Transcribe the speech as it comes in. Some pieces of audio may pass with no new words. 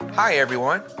Hi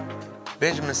everyone,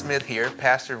 Benjamin Smith here,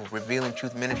 pastor of Revealing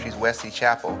Truth Ministries, Wesley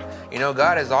Chapel. You know,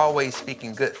 God is always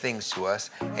speaking good things to us,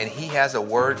 and He has a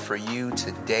word for you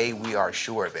today. We are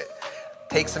sure of it.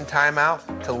 Take some time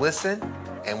out to listen,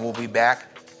 and we'll be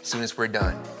back as soon as we're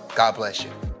done. God bless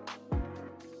you.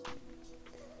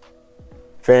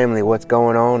 Family, what's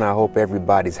going on? I hope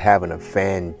everybody's having a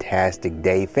fantastic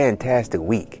day, fantastic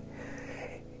week.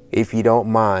 If you don't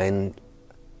mind,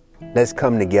 let's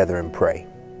come together and pray.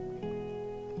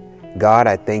 God,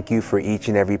 I thank you for each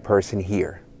and every person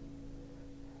here.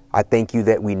 I thank you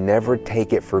that we never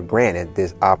take it for granted,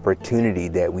 this opportunity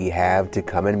that we have to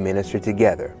come and minister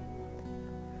together.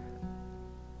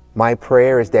 My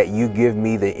prayer is that you give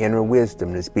me the inner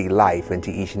wisdom to speak life into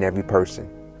each and every person.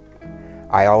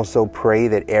 I also pray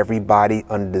that everybody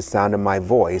under the sound of my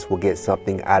voice will get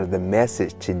something out of the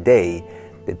message today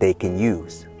that they can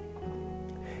use.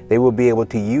 They will be able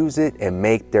to use it and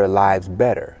make their lives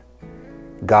better.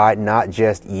 God, not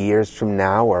just years from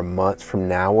now or months from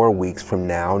now or weeks from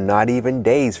now, not even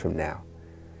days from now.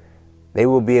 They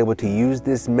will be able to use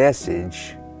this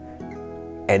message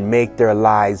and make their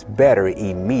lives better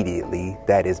immediately.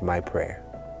 That is my prayer.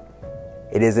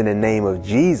 It is in the name of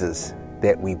Jesus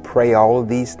that we pray all of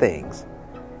these things.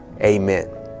 Amen.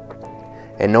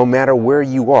 And no matter where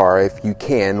you are, if you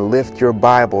can, lift your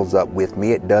Bibles up with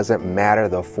me. It doesn't matter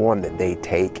the form that they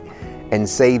take. And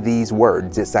say these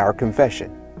words. It's our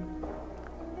confession.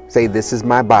 Say, this is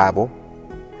my Bible.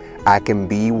 I can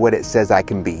be what it says I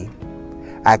can be.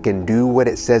 I can do what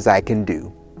it says I can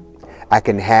do. I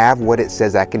can have what it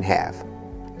says I can have.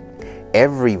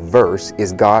 Every verse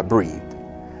is God-breathed,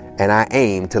 and I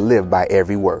aim to live by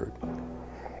every word.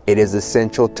 It is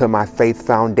essential to my faith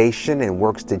foundation and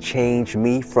works to change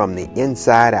me from the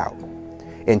inside out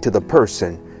into the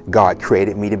person God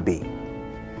created me to be.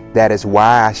 That is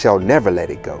why I shall never let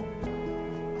it go.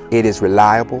 It is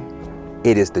reliable.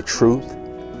 It is the truth.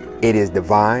 It is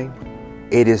divine.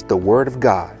 It is the Word of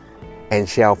God and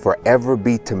shall forever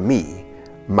be to me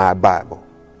my Bible.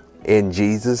 In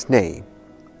Jesus' name,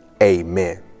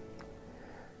 amen.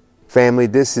 Family,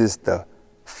 this is the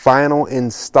final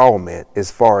installment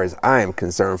as far as I am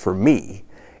concerned. For me,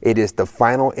 it is the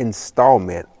final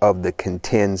installment of the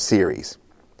Contend series.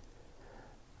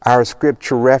 Our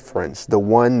scripture reference, the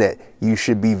one that you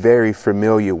should be very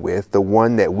familiar with, the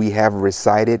one that we have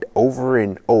recited over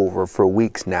and over for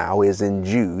weeks now, is in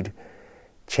Jude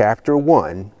chapter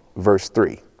 1, verse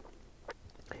 3.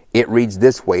 It reads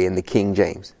this way in the King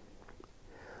James.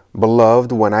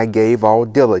 Beloved, when I gave all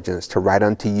diligence to write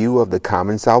unto you of the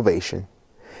common salvation,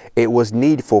 it was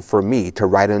needful for me to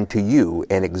write unto you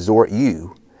and exhort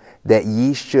you that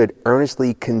ye should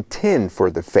earnestly contend for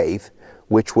the faith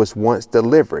which was once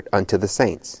delivered unto the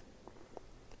saints.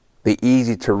 The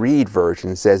easy-to-read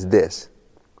version says this,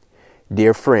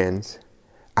 Dear friends,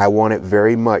 I wanted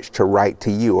very much to write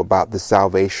to you about the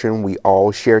salvation we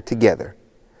all share together,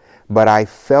 but I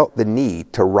felt the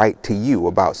need to write to you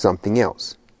about something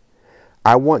else.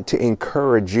 I want to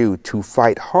encourage you to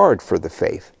fight hard for the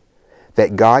faith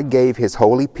that God gave His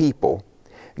holy people.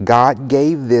 God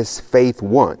gave this faith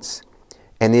once,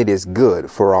 and it is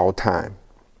good for all time.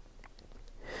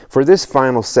 For this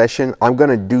final session, I'm going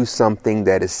to do something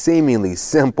that is seemingly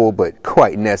simple but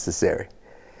quite necessary.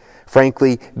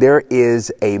 Frankly, there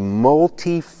is a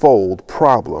multifold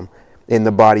problem in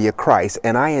the body of Christ,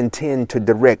 and I intend to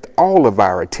direct all of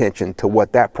our attention to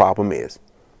what that problem is.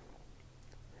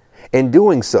 In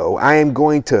doing so, I am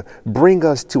going to bring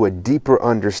us to a deeper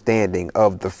understanding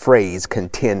of the phrase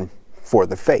contend for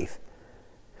the faith.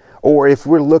 Or if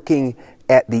we're looking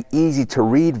at the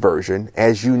easy-to-read version,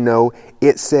 as you know,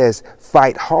 it says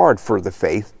fight hard for the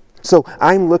faith. So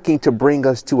I'm looking to bring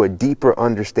us to a deeper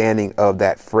understanding of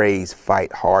that phrase,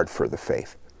 fight hard for the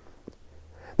faith.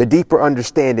 The deeper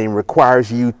understanding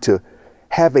requires you to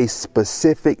have a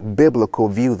specific biblical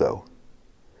view, though.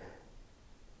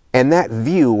 And that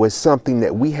view was something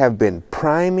that we have been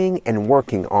priming and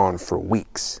working on for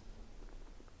weeks.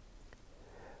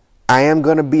 I am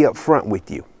going to be upfront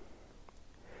with you.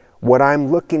 What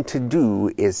I'm looking to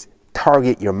do is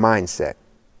target your mindset.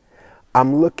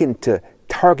 I'm looking to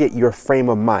target your frame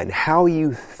of mind, how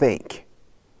you think.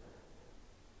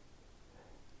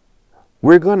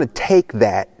 We're going to take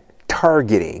that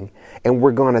targeting and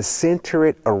we're going to center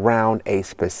it around a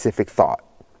specific thought.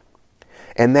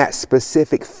 And that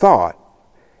specific thought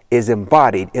is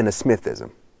embodied in a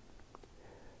Smithism.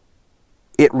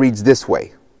 It reads this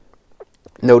way.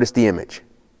 Notice the image.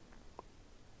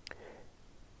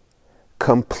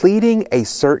 Completing a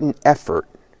certain effort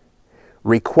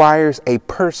requires a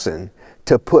person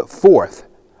to put forth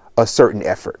a certain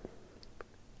effort.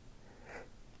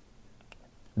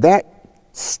 That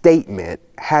statement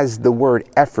has the word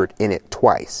effort in it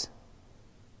twice.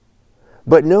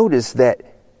 But notice that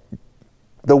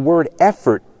the word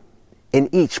effort in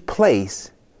each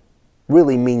place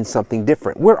really means something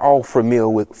different. We're all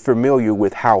familiar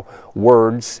with how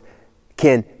words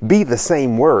can be the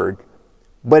same word,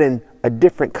 but in a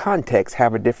different context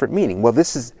have a different meaning. Well,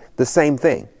 this is the same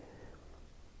thing.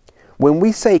 When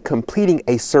we say completing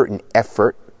a certain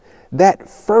effort, that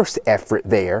first effort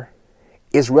there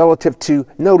is relative to,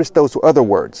 notice those other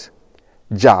words: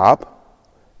 job,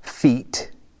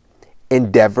 feat,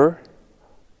 endeavor,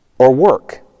 or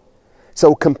work.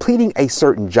 So completing a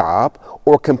certain job,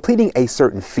 or completing a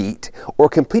certain feat, or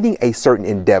completing a certain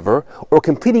endeavor, or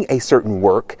completing a certain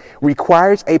work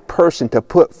requires a person to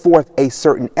put forth a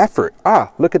certain effort.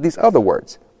 Look at these other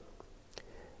words: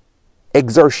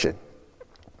 exertion,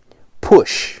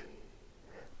 push,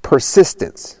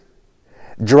 persistence,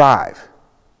 drive.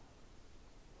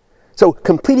 So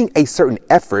completing a certain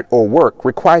effort or work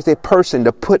requires a person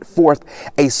to put forth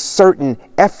a certain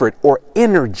effort or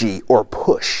energy or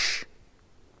push.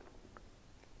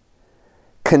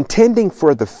 Contending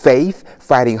for the faith,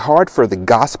 fighting hard for the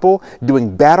gospel,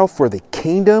 doing battle for the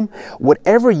kingdom,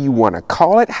 whatever you want to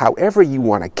call it, however you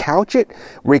want to couch it,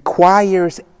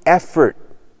 requires effort.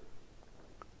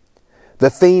 The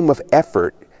theme of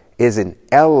effort is an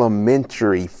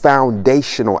elementary,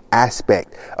 foundational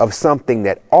aspect of something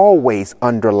that always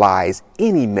underlies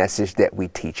any message that we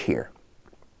teach here.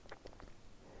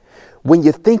 When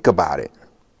you think about it,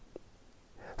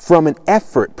 from an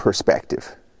effort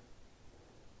perspective,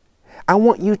 I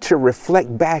want you to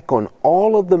reflect back on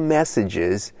all of the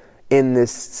messages in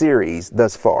this series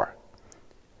thus far.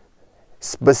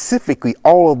 Specifically,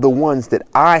 all of the ones that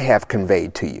I have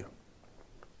conveyed to you.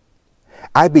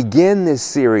 I began this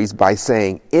series by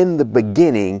saying, in the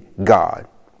beginning, God.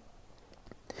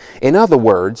 In other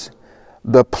words,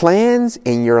 the plans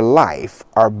in your life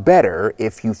are better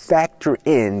if you factor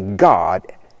in God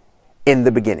in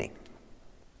the beginning.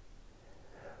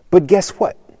 But guess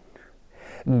what?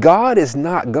 God is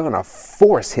not going to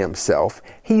force himself.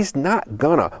 He's not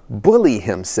going to bully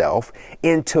himself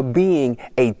into being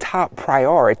a top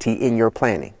priority in your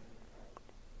planning.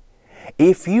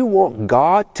 If you want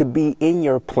God to be in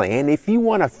your plan, if you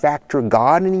want to factor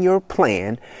God in your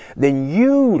plan, then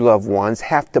you, loved ones,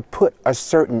 have to put a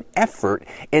certain effort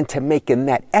into making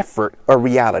that effort a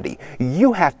reality.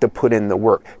 You have to put in the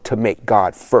work to make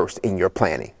God first in your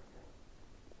planning.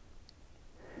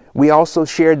 We also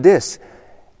shared this.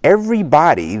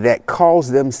 Everybody that calls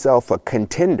themselves a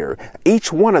contender,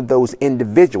 each one of those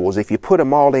individuals, if you put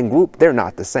them all in group, they're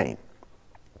not the same.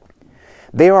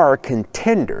 There are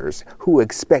contenders who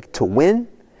expect to win,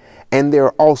 and there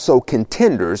are also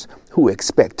contenders who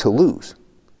expect to lose.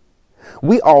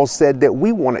 We all said that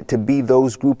we wanted to be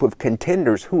those group of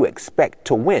contenders who expect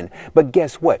to win. But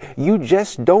guess what? You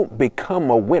just don't become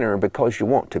a winner because you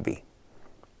want to be.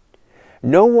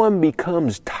 No one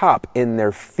becomes top in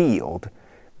their field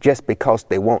just because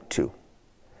they want to.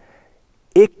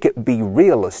 It could be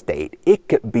real estate. It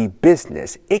could be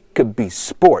business. It could be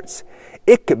sports.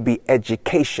 It could be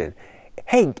education.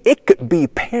 Hey, it could be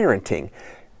parenting.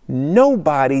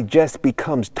 Nobody just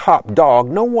becomes top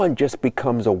dog. No one just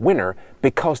becomes a winner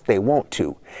because they want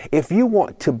to. If you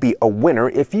want to be a winner,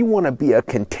 if you want to be a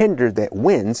contender that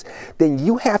wins, then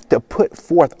you have to put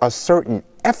forth a certain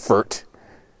effort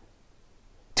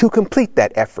to complete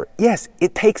that effort. Yes,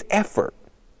 it takes effort.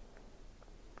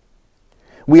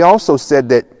 We also said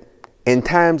that in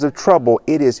times of trouble,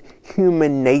 it is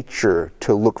human nature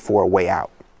to look for a way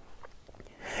out.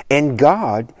 And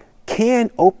God can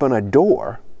open a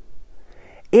door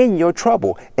in your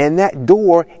trouble. And that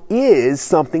door is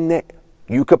something that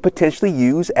you could potentially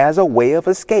use as a way of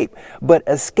escape. But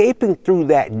escaping through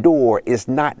that door is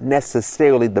not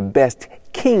necessarily the best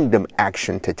kingdom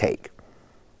action to take.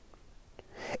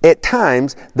 At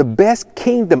times, the best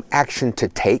kingdom action to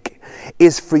take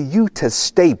is for you to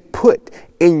stay put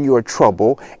in your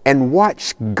trouble and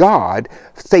watch God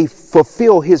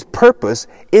fulfill his purpose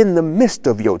in the midst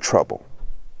of your trouble.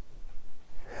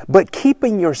 But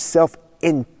keeping yourself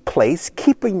in place,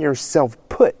 keeping yourself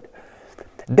put,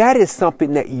 that is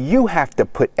something that you have to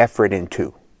put effort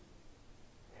into.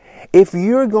 If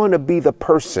you're going to be the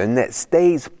person that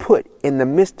stays put in the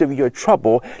midst of your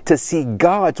trouble to see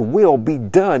God's will be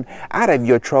done out of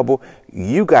your trouble,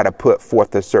 you got to put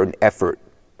forth a certain effort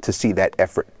to see that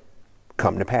effort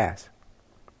come to pass.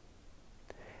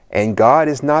 And God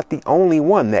is not the only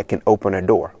one that can open a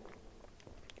door.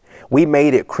 We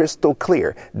made it crystal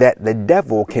clear that the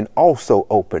devil can also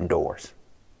open doors.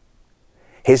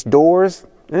 His doors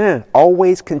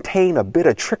always contain a bit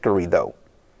of trickery, though.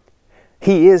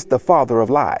 He is the father of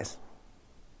lies.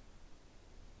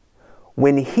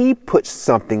 When he puts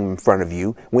something in front of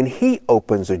you, when he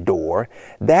opens a door,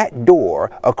 that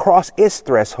door across its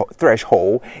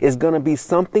threshold is going to be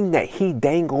something that he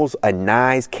dangles a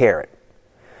nice carrot,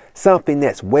 something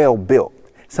that's well built,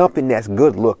 something that's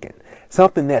good looking,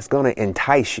 something that's going to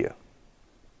entice you.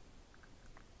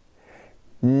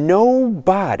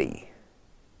 Nobody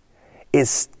is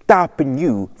stopping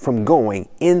you from going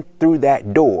in through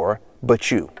that door but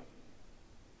you.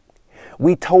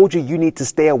 We told you need to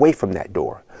stay away from that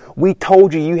door. We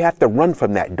told you have to run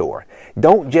from that door.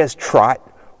 Don't just trot,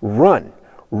 run.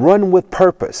 Run with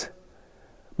purpose.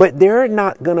 But there are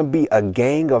not going to be a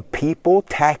gang of people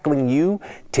tackling you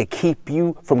to keep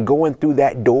you from going through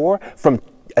that door, from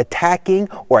attacking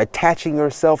or attaching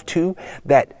yourself to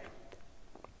that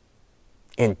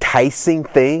enticing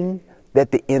thing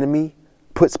that the enemy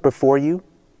puts before you.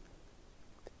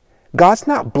 God's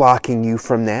not blocking you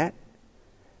from that.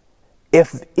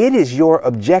 If it is your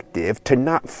objective to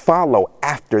not follow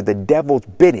after the devil's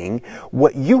bidding,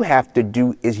 what you have to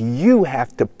do is you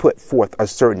have to put forth a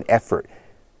certain effort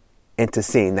into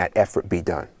seeing that effort be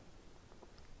done.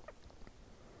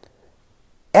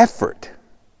 Effort.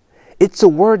 It's a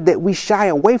word that we shy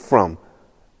away from,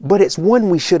 but it's one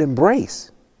we should embrace.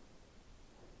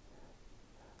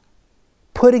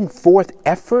 Putting forth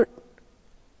effort,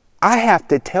 I have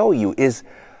to tell you, is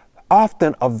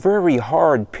often a very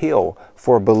hard pill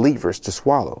for believers to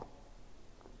swallow.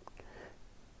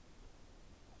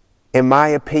 In my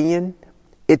opinion,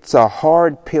 it's a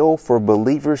hard pill for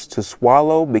believers to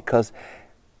swallow because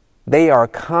they are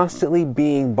constantly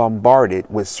being bombarded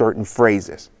with certain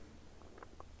phrases.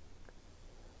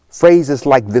 Phrases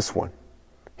like this one.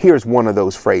 Here's one of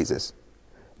those phrases.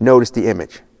 Notice the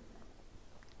image.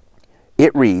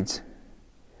 It reads,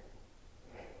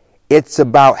 "It's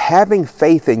about having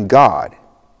faith in God.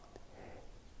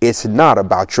 It's not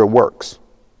about your works."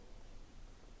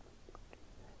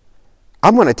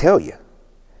 I'm going to tell you,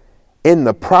 in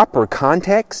the proper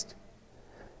context,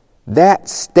 that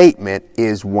statement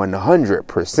is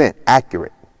 100%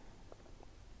 accurate.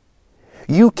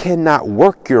 You cannot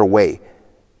work your way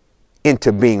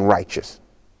into being righteous.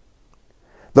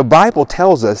 The Bible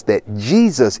tells us that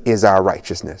Jesus is our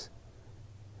righteousness.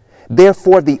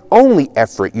 Therefore, the only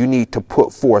effort you need to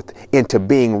put forth into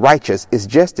being righteous is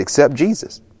just accept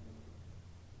Jesus.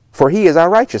 For he is our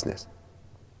righteousness.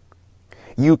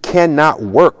 You cannot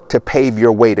work to pave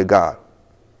your way to God.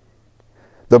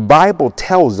 The Bible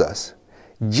tells us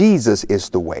Jesus is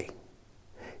the way.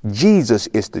 Jesus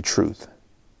is the truth.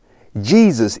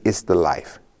 Jesus is the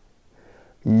life.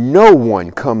 No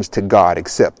one comes to God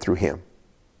except through him.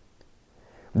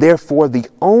 Therefore, the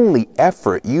only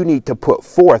effort you need to put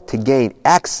forth to gain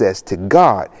access to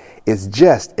God is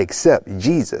just accept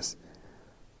Jesus.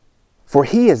 For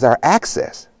he is our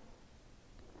access.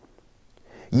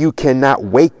 You cannot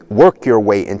work your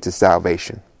way into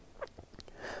salvation.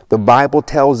 The Bible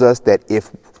tells us that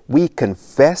if we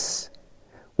confess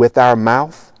with our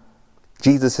mouth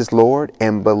Jesus is Lord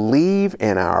and believe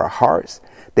in our hearts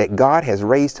that God has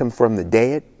raised him from the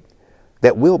dead,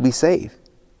 that we'll be saved.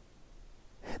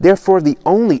 Therefore, the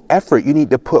only effort you need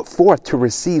to put forth to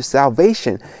receive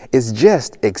salvation is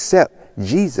just accept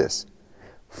Jesus,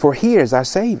 for he is our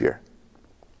Savior.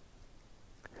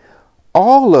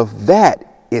 All of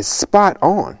that is spot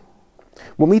on.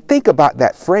 When we think about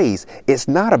that phrase, it's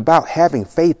not about having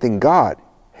faith in God.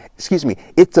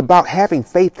 It's about having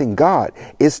faith in God.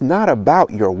 It's not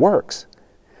about your works.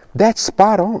 That's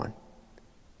spot on.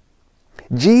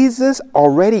 Jesus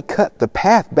already cut the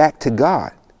path back to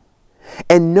God.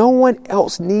 And no one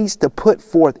else needs to put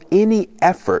forth any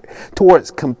effort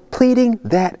towards completing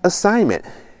that assignment.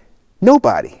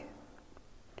 Nobody.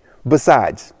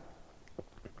 Besides,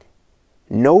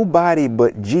 nobody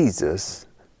but Jesus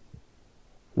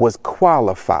was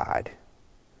qualified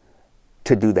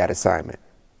to do that assignment.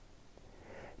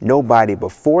 Nobody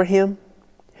before him,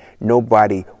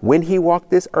 nobody when he walked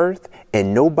this earth,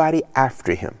 and nobody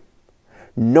after him.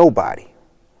 Nobody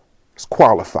was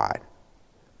qualified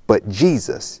but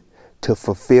Jesus to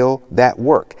fulfill that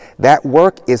work. That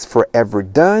work is forever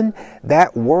done.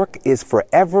 That work is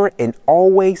forever and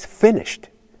always finished.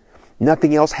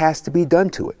 Nothing else has to be done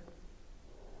to it.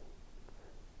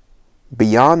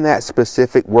 Beyond that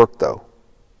specific work, though,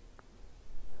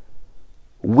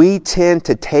 we tend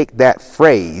to take that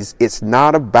phrase, "it's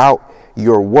not about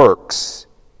your works,"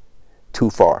 too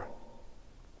far.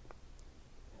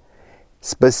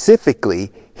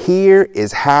 Specifically, here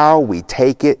is how we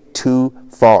take it too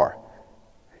far.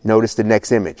 Notice the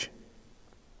next image.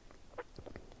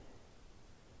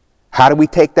 How do we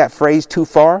take that phrase too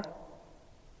far?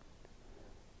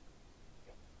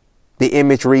 The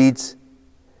image reads,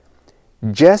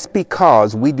 just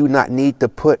because we do not need to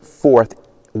put forth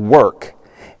work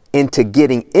into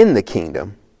getting in the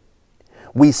kingdom,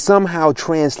 we somehow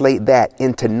translate that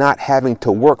into not having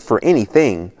to work for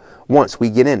anything once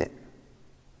we get in it.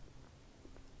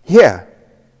 Yeah.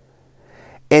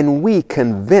 And we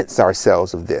convince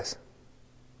ourselves of this.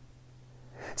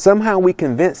 Somehow we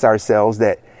convince ourselves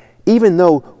that even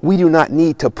though we do not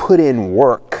need to put in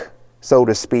work, so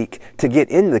to speak, to get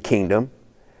in the kingdom,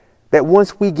 that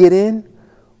once we get in,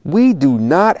 we do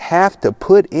not have to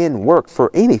put in work for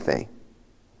anything.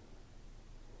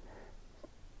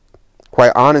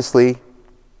 Quite honestly,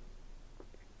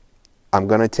 I'm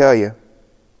going to tell you,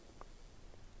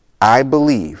 I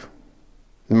believe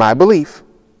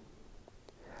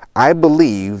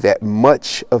that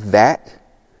much of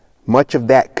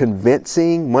that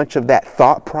convincing, much of that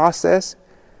thought process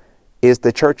is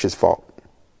the church's fault.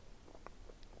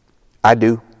 I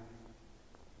do.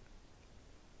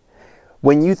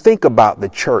 When you think about the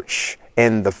church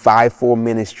and the fivefold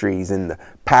ministries and the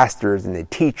pastors and the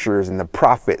teachers and the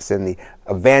prophets and the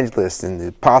evangelists and the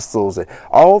apostles and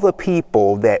all the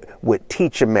people that would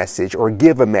teach a message or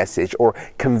give a message or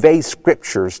convey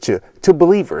scriptures to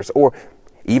believers or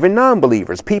even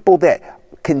non-believers, people that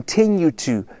continue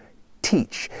to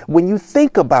teach. When you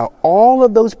think about all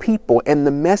of those people and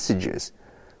the messages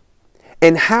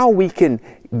and how we can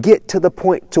get to the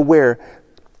point to where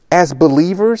as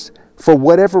believers, for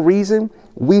whatever reason,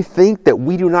 we think that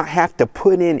we do not have to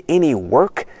put in any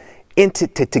work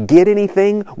to get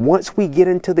anything once we get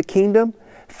into the kingdom.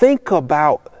 Think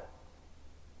about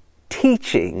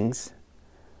teachings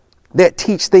that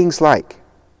teach things like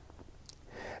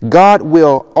God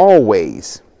will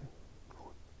always,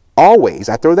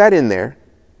 I throw that in there.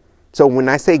 So when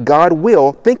I say God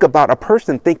will, think about a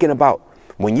person thinking about,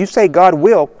 when you say God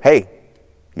will, hey,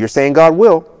 you're saying God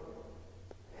will.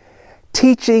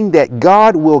 Teaching that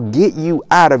God will get you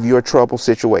out of your trouble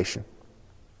situation.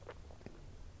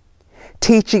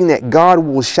 Teaching that God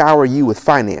will shower you with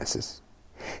finances.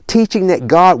 Teaching that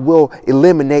God will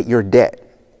eliminate your debt.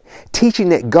 Teaching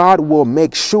that God will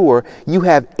make sure you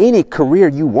have any career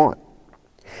you want.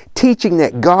 Teaching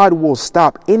that God will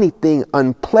stop anything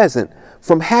unpleasant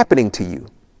from happening to you.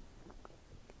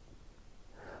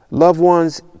 Loved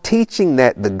ones, teaching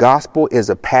that the gospel is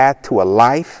a path to a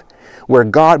life where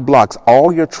God blocks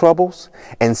all your troubles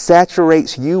and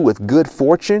saturates you with good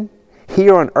fortune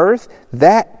here on earth,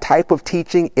 that type of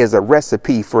teaching is a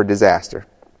recipe for disaster.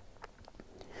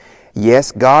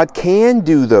 Yes, God can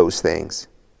do those things,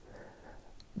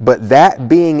 but that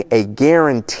being a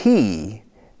guarantee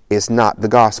is not the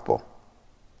gospel.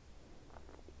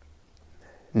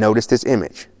 Notice this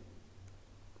image.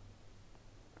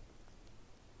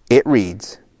 It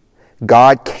reads,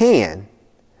 God can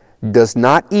does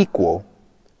not equal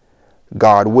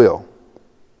God will.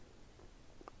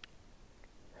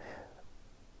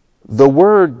 The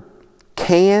word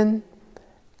can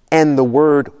and the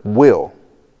word will,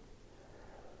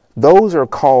 those are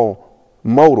called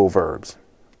modal verbs.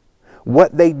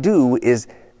 What they do is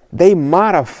they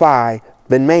modify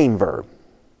the main verb.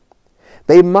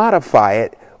 They modify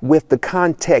it with the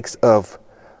context of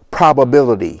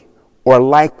probability or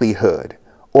likelihood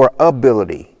or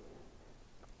ability.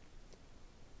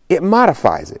 It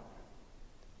modifies it.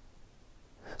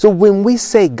 So when we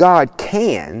say God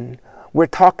can, we're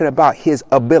talking about his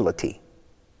ability.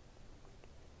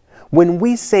 When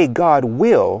we say God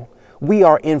will, we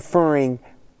are inferring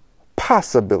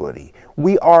possibility.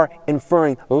 We are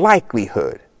inferring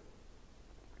likelihood.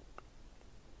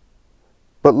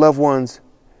 But loved ones,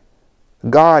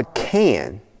 God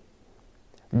can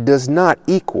does not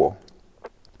equal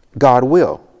God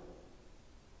will.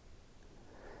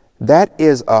 That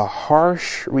is a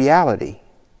harsh reality.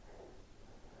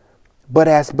 But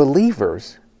as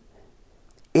believers,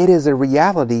 it is a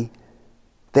reality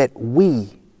that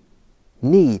we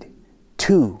need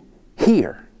to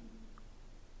hear.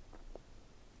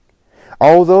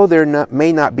 Although there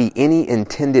may not be any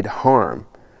intended harm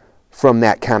from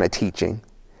that kind of teaching,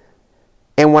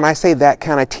 and when I say that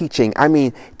kind of teaching, I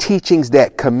mean teachings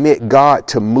that commit God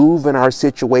to move in our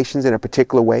situations in a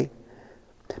particular way.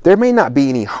 There may not be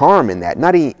any harm in that,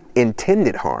 not any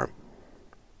intended harm.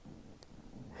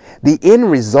 The end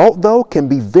result, though, can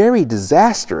be very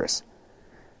disastrous.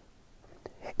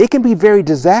 It can be very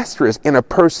disastrous in a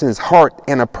person's heart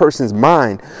and a person's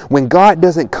mind when God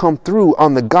doesn't come through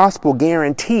on the gospel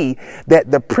guarantee that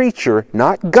the preacher,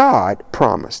 not God,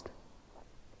 promised.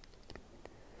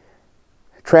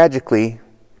 Tragically,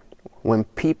 when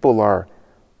people are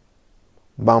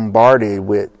bombarded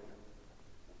with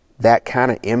that kind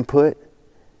of input,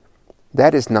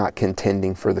 That is not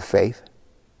contending for the faith.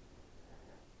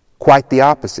 Quite the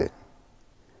opposite.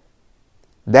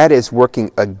 That is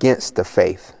working against the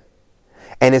faith.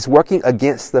 And it's working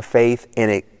against the faith in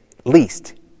at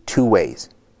least two ways.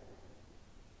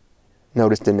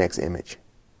 Notice the next image.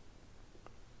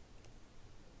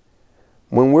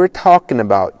 When we're talking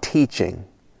about teaching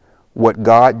what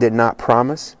God did not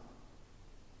promise,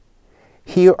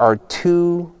 here are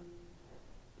two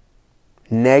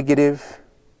negative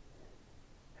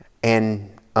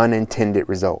and unintended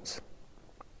results.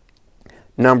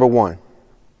 Number one,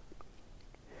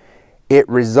 it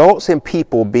results in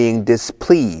people being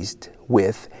displeased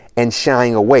with and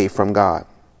shying away from God.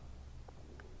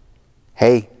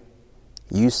 Hey,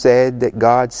 you said that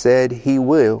God said he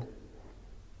will.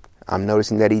 I'm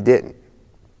noticing that he didn't.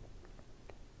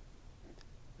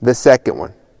 The second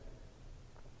one,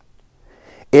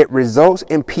 it results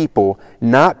in people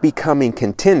not becoming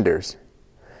contenders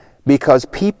because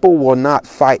people will not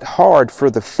fight hard for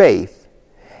the faith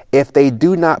if they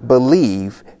do not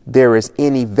believe there is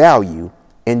any value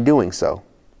in doing so.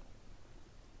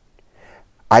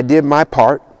 I did my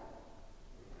part.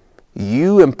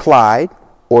 You implied,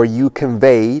 or you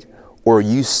conveyed, or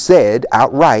you said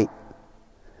outright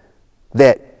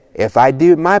that if I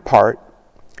did my part,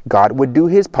 God would do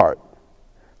his part.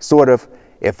 Sort of,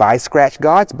 if I scratch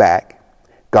God's back,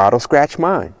 God will scratch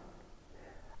mine.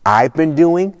 I've been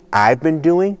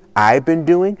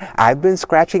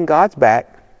scratching God's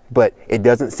back, but it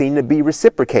doesn't seem to be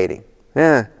reciprocating.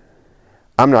 I'm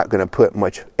not going to put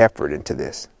much effort into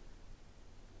this.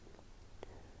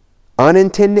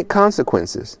 Unintended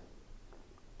consequences,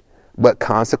 but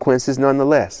consequences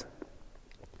nonetheless.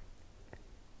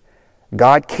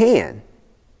 God can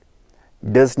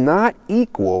does not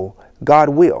equal God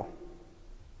will.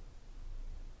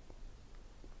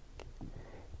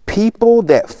 People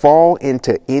that fall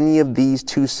into any of these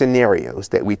two scenarios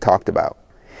that we talked about,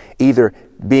 either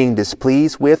being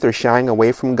displeased with or shying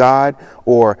away from God,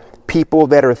 or people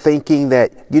that are thinking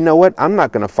that, you know what, I'm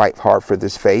not going to fight hard for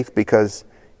this faith because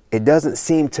it doesn't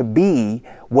seem to be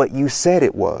what you said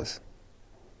it was.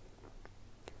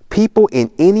 People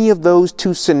in any of those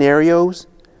two scenarios,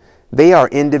 they are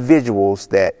individuals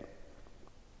that,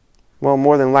 well,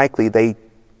 more than likely, they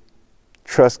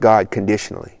trust God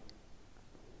conditionally.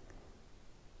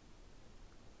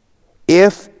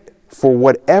 If, for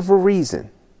whatever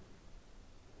reason,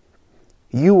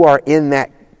 you are in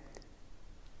that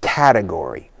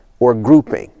category or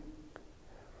grouping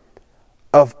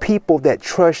of people that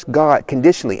trust God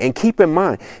conditionally, and keep in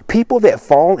mind, people that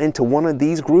fall into one of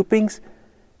these groupings,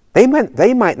 they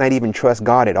might not even trust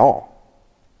God at all.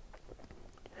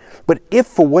 But if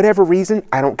for whatever reason,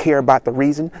 I don't care about the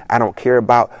reason, I don't care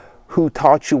about who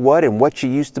taught you what and what you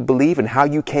used to believe and how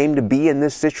you came to be in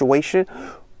this situation,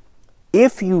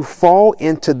 if you fall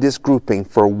into this grouping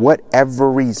for whatever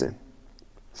reason,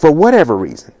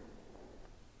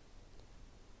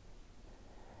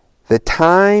 the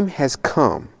time has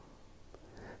come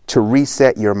to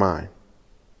reset your mind.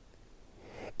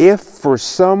 If for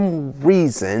some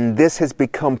reason this has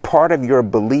become part of your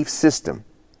belief system,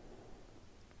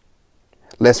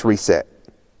 let's reset.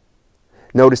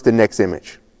 Notice the next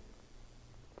image.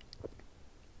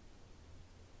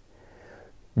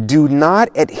 Do not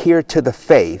adhere to the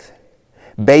faith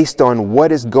based on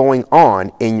what is going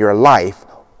on in your life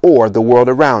or the world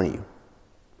around you.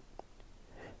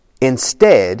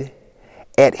 Instead,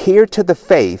 adhere to the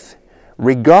faith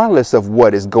regardless of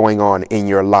what is going on in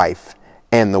your life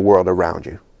and the world around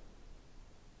you.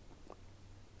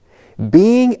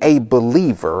 Being a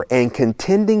believer and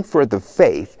contending for the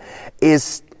faith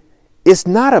is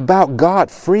not about God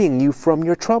freeing you from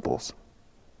your troubles.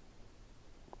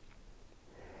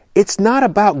 It's not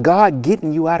about God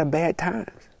getting you out of bad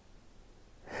times.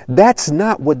 That's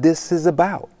not what this is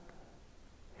about.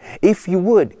 If you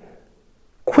would,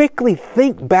 quickly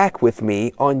think back with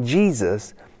me on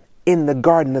Jesus in the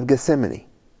Garden of Gethsemane.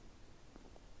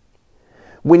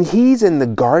 When he's in the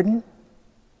garden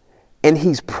and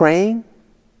he's praying,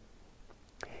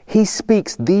 he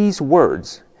speaks these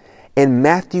words in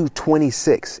Matthew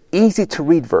 26, easy to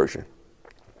read version.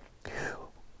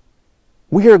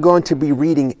 We are going to be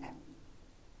reading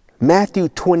Matthew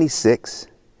 26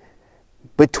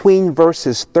 between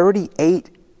verses 38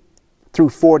 through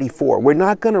 44. We're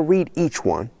not going to read each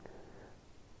one,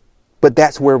 but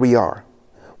that's where we are.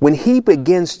 When he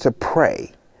begins to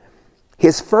pray,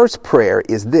 his first prayer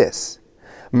is this: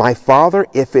 My Father,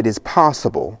 if it is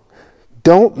possible,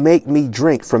 don't make me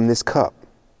drink from this cup,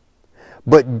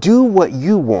 but do what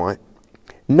you want,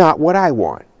 not what I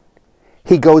want.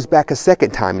 He goes back a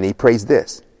second time and he prays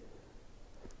this: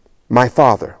 My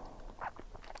Father,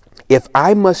 if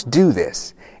I must do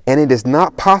this, and it is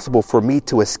not possible for me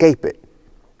to escape it,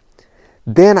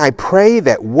 then I pray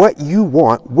that what you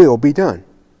want will be done.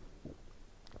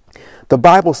 The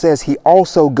Bible says he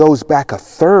also goes back a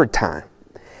third time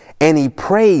and he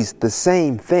prays the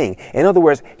same thing. In other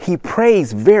words, he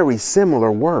prays very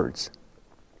similar words.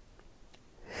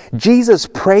 Jesus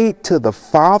prayed to the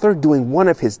Father during one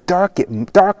of his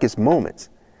darkest moments,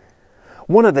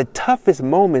 one of the toughest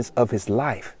moments of his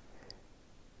life.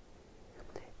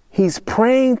 He's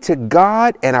praying to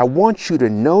God, and I want you to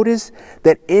notice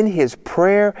that in his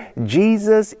prayer,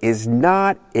 Jesus is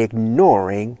not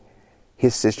ignoring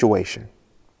his situation.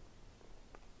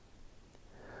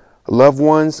 Loved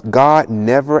ones, God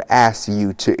never asks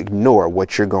you to ignore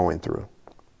what you're going through.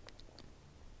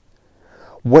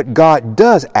 What God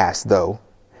does ask, though,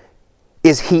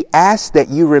 is he asks that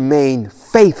you remain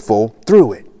faithful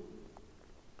through it.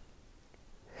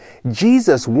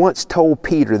 Jesus once told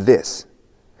Peter this.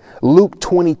 Luke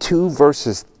 22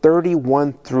 verses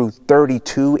 31 through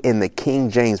 32 in the King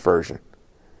James Version.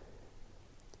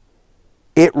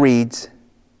 It reads,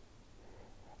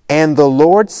 "And the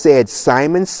Lord said,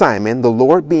 Simon, Simon," the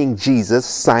Lord being Jesus,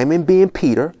 Simon being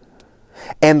Peter,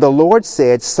 "and the Lord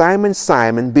said, Simon,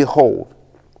 Simon, behold,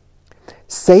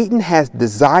 Satan has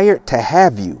desired to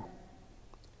have you,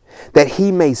 that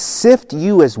he may sift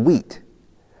you as wheat.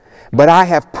 But I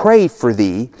have prayed for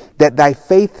thee, that thy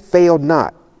faith fail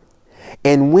not.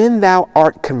 And when thou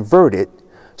art converted,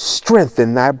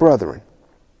 strengthen thy brethren."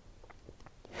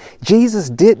 Jesus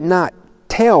did not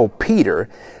tell Peter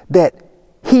that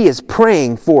he is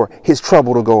praying for his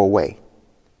trouble to go away.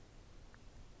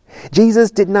 Jesus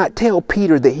did not tell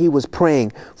Peter that he was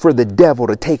praying for the devil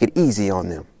to take it easy on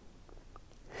them.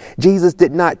 Jesus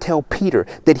did not tell Peter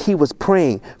that he was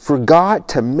praying for God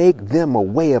to make them a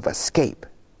way of escape.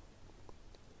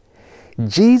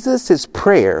 Jesus'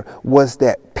 prayer was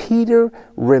that Peter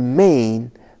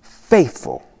remain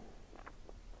faithful.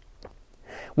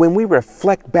 When we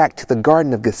reflect back to the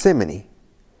Garden of Gethsemane,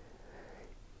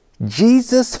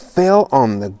 Jesus fell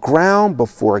on the ground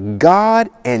before God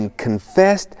and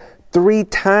confessed 3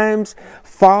 times,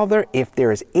 "Father, if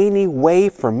there is any way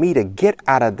for me to get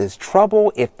out of this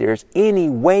trouble, if there's any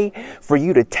way for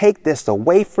you to take this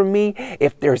away from me,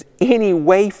 if there's any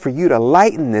way for you to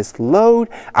lighten this load,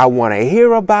 I want to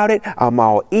hear about it. I'm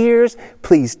all ears.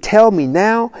 Please tell me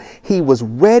now." He was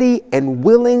ready and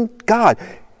willing. God,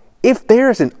 if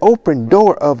there's an open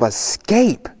door of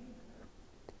escape,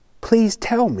 please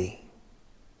tell me.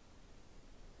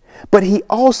 But he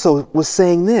also was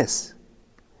saying this,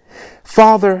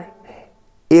 "Father,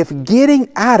 if getting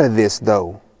out of this,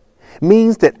 though,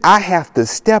 means that I have to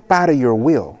step out of your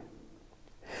will,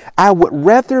 I would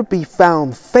rather be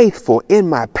found faithful in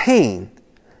my pain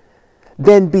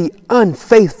than be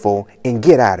unfaithful and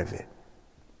get out of it."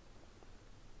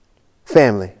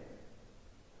 Family,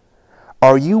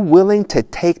 are you willing to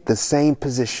take the same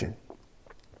position?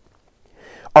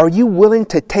 Are you willing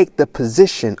to take the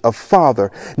position of,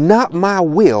 "Father, not my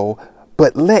will,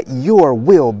 but let your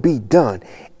will be done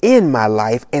in my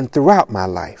life and throughout my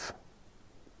life"?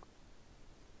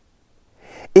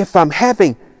 If I'm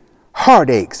having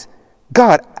heartaches,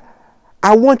 God,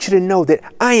 I want you to know that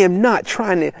I am not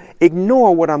trying to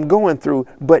ignore what I'm going through,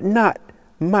 but not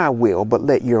my will, but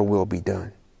let your will be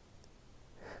done.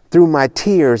 Through my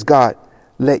tears, God,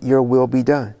 let your will be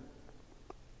done.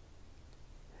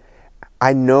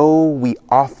 I know we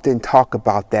often talk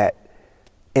about that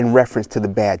in reference to the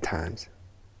bad times.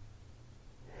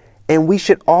 And we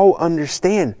should all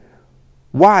understand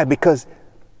why, because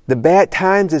the bad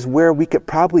times is where we could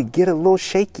probably get a little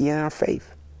shaky in our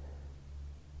faith.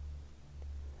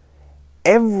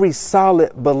 Every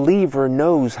solid believer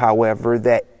knows, however,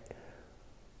 that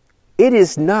it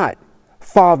is not,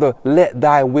 "Father, let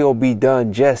thy will be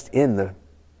done," just in the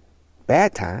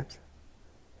bad times.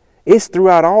 It's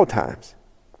throughout all times.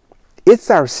 It's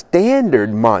our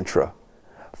standard mantra,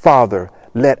 "Father,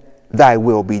 let thy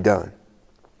will be done."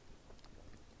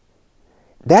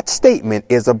 That statement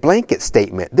is a blanket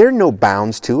statement. There are no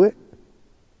bounds to it.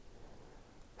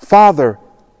 "Father,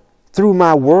 through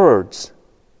my words,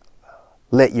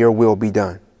 let your will be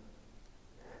done.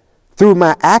 Through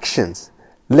my actions,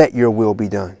 let your will be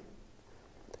done.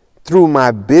 Through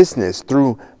my business,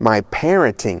 through my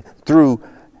parenting, through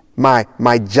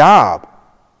my job,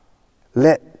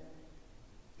 let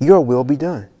your will be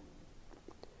done.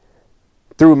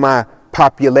 Through my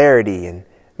popularity and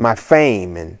my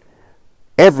fame and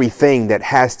everything that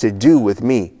has to do with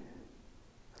me,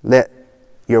 let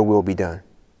your will be done."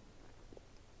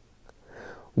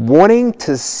 Wanting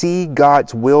to see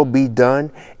God's will be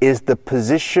done is the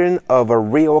position of a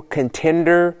real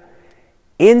contender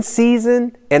in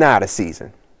season and out of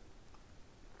season.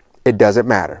 It doesn't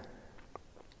matter.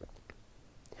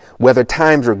 Whether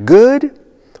times are good,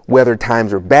 whether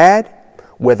times are bad,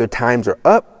 whether times are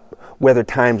up, whether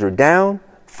times are down,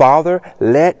 Father,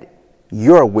 let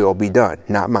your will be done,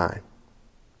 not mine.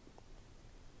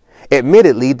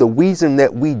 Admittedly, the reason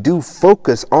that we do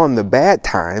focus on the bad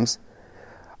times,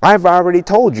 I've already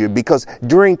told you, because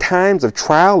during times of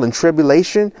trial and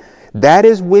tribulation, that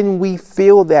is when we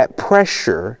feel that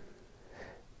pressure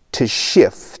to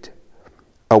shift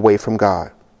away from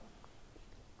God.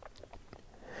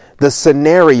 The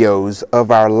scenarios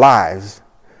of our lives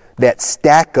that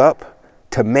stack up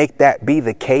to make that be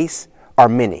the case are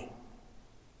many.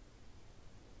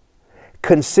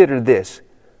 Consider this.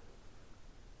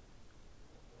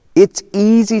 It's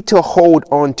easy to hold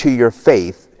on to your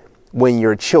faith when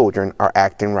your children are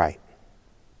acting right.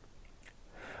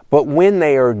 But when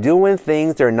they are doing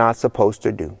things they're not supposed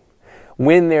to do,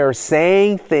 when they're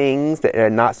saying things that they're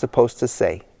not supposed to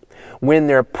say, when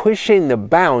they're pushing the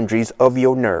boundaries of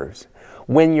your nerves,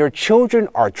 when your children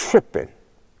are tripping,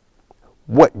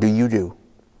 what do you do?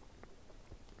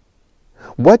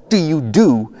 What do you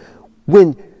do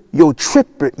when your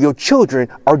children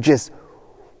are just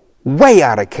way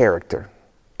out of character,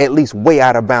 at least way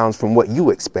out of bounds from what you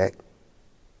expect?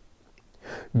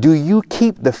 Do you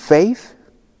keep the faith?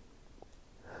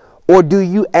 Or do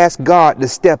you ask God to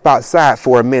step outside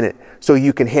for a minute so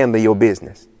you can handle your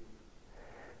business?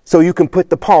 So you can put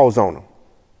the paws on them.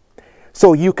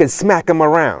 So you can smack them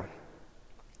around.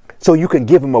 So you can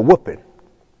give them a whooping.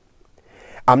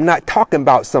 I'm not talking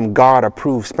about some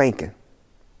God-approved spanking.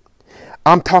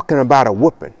 I'm talking about a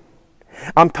whooping.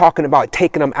 I'm talking about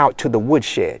taking them out to the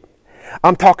woodshed.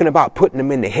 I'm talking about putting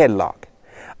them in the headlock.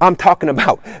 I'm talking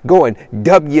about going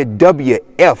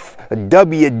WWF,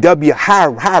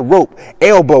 high rope,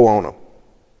 elbow on them.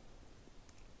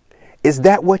 Is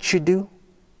that what you do?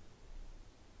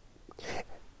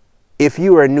 If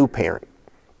you are a new parent,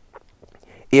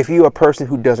 if you are a person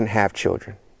who doesn't have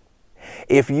children,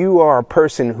 if you are a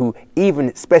person who, even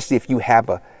especially if you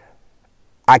have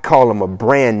I call them a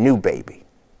brand new baby.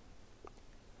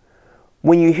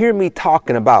 When you hear me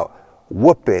talking about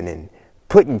whooping and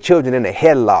putting children in a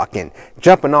headlock and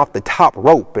jumping off the top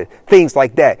rope and things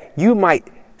like that, you might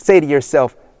say to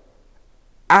yourself,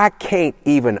 I can't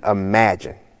even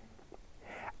imagine.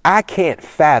 I can't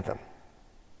fathom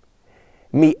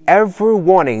me ever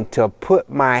wanting to put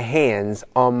my hands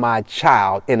on my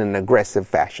child in an aggressive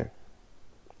fashion.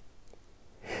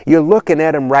 You're looking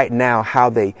at them right now, how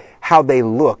they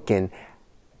look, and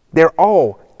they're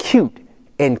all cute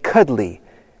and cuddly,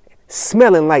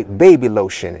 smelling like baby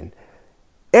lotion, and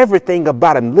everything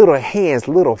about them, little hands,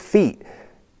 little feet,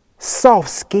 soft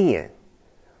skin,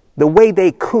 the way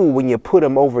they coo when you put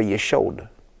them over your shoulder.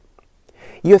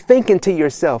 You're thinking to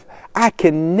yourself, I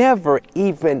can never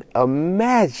even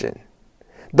imagine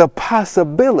the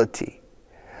possibility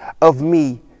of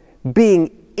me being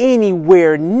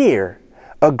anywhere near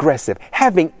aggressive,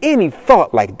 having any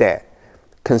thought like that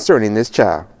concerning this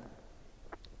child.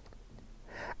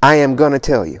 I am going to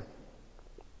tell you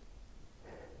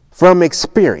from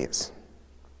experience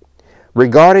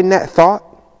regarding that thought,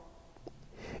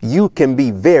 you can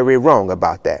be very wrong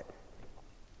about that.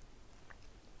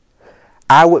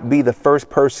 I would be the first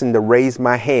person to raise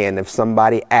my hand if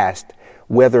somebody asked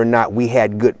whether or not we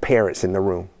had good parents in the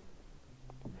room.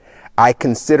 I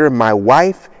consider my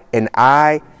wife and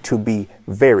I to be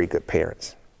very good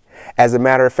parents. As a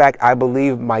matter of fact, I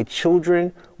believe my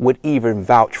children would even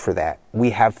vouch for that.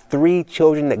 We have 3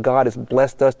 children that God has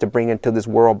blessed us to bring into this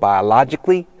world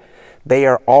biologically. They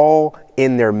are all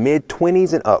in their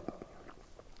mid-20s and up.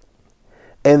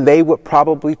 And they would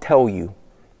probably tell you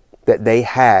that they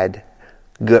had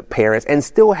good parents and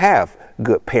still have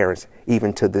good parents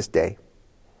even to this day.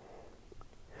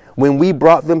 When we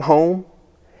brought them home,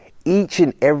 each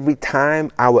and every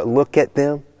time I would look at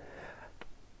them,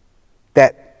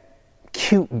 that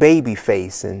cute baby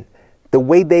face and the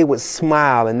way they would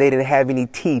smile and they didn't have any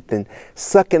teeth and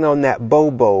sucking on that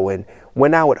bobo, and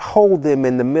when I would hold them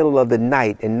in the middle of the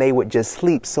night and they would just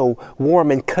sleep so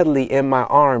warm and cuddly in my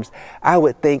arms, I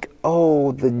would think,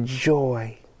 oh, the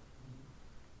joy.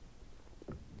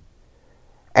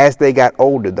 As they got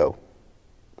older, though,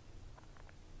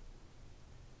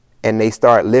 and they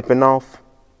start lipping off,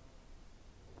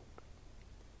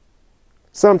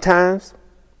 sometimes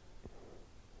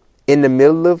in the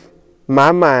middle of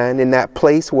my mind, in that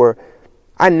place where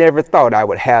I never thought I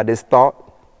would have this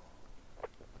thought,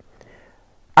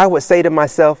 I would say to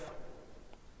myself,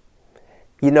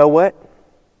 you know what?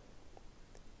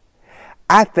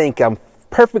 I think I'm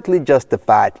perfectly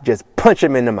justified to just punch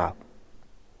him in the mouth.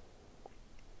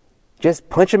 Just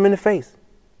punch him in the face.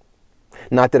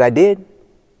 Not that I did,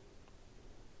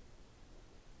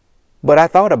 but I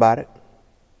thought about it.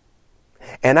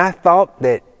 And I thought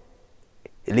that,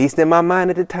 at least in my mind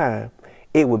at the time,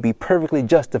 it would be perfectly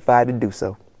justified to do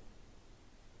so.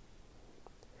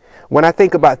 When I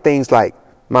think about things like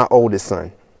my oldest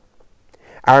son,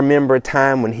 I remember a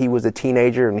time when he was a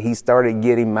teenager and he started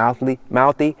getting mouthy.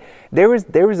 There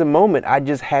was a moment I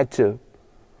just had to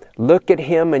look at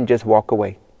him and just walk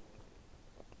away.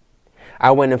 I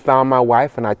went and found my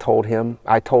wife and I told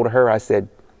her, I said,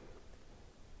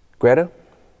 Greta,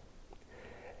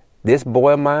 this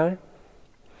boy of mine,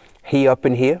 he up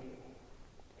in here,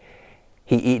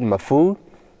 he eating my food,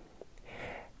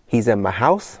 he's in my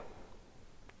house,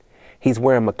 he's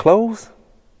wearing my clothes,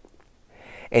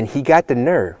 and he got the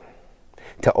nerve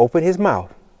to open his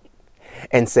mouth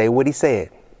and say what he said.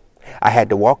 I had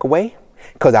to walk away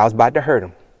because I was about to hurt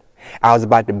him. I was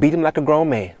about to beat him like a grown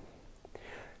man.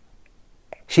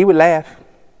 She would laugh,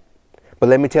 but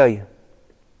let me tell you,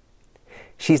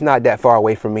 she's not that far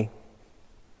away from me.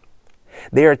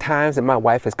 There are times that my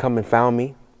wife has come and found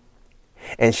me,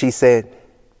 and she said,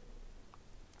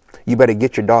 you better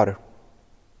get your daughter.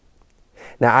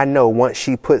 Now, I know once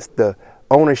she puts the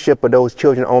ownership of those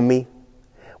children on me,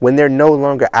 when they're no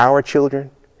longer our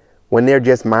children, when they're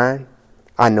just mine,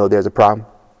 I know there's a problem.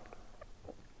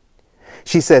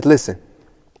 She said, listen,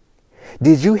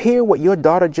 did you hear what your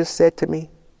daughter just said to me?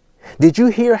 Did you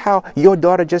hear how your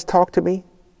daughter just talked to me?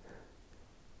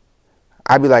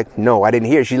 I'd be like, no, I didn't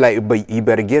hear. She's like, but you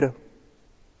better get her.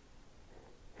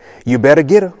 You better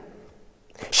get her.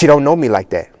 She don't know me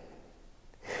like that.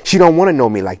 She don't want to know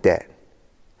me like that.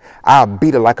 I'll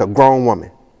beat her like a grown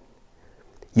woman.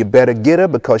 You better get her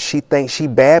because she thinks she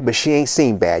bad, but she ain't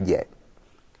seen bad yet.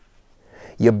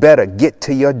 You better get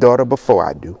to your daughter before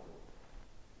I do.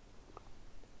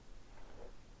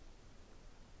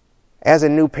 As a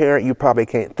new parent, you probably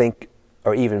can't think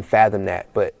or even fathom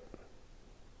that, but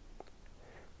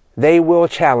they will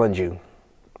challenge you.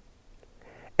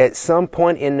 At some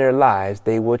point in their lives,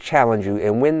 they will challenge you.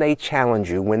 And when they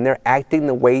challenge you, when they're acting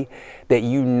the way that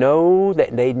you know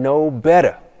that they know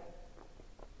better,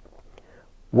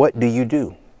 what do you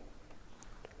do?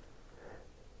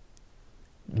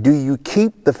 Do you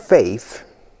keep the faith,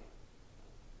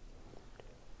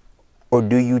 or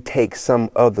do you take some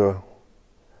other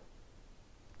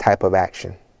type of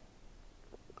action?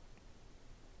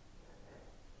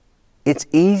 It's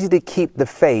easy to keep the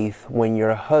faith when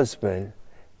your husband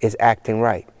is acting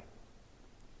right.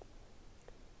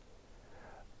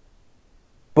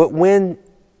 But when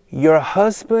your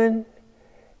husband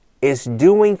is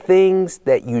doing things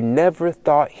that you never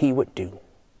thought he would do,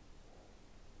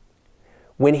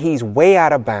 when he's way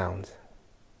out of bounds,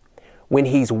 when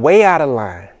he's way out of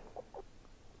line,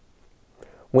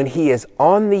 when he is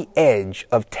on the edge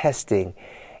of testing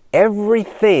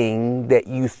everything that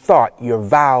you thought your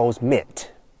vows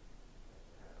meant,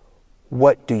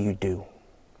 what do you do?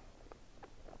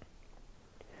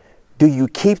 Do you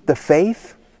keep the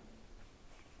faith?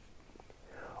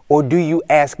 Or do you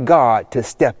ask God to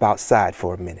step outside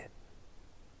for a minute?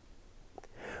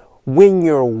 When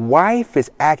your wife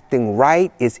is acting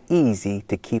right, it's easy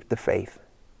to keep the faith.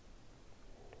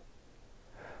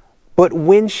 But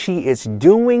when she is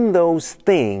doing those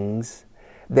things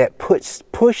that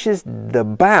pushes the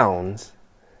bounds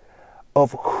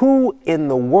of who in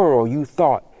the world you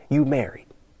thought you married,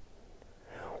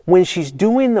 when she's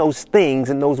doing those things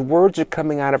and those words are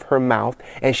coming out of her mouth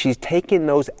and she's taking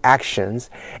those actions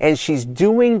and she's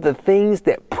doing the things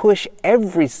that push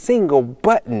every single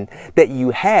button that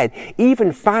you had,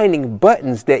 even finding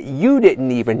buttons that you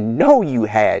didn't even know you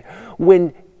had,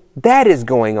 when that is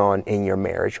going on in your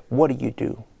marriage, what do you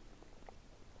do?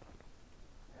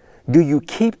 Do you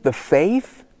keep the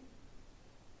faith?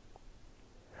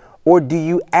 Or do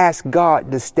you ask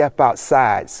God to step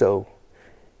outside so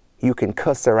you can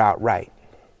cuss her out right?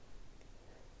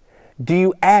 Do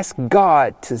you ask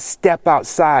God to step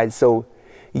outside so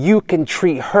you can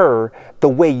treat her the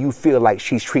way you feel like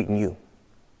she's treating you?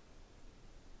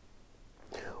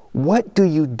 What do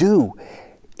you do?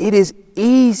 It is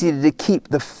easy to keep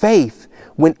the faith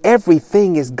when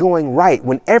everything is going right,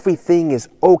 when everything is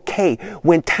okay,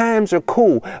 when times are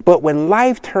cool. But when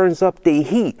life turns up the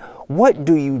heat, what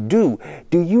do you do?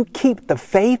 Do you keep the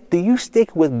faith? Do you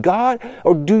stick with God?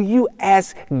 Or do you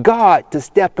ask God to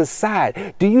step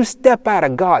aside? Do you step out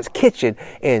of God's kitchen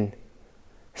and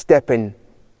step in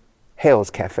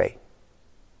hell's cafe?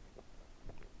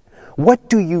 What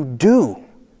do you do?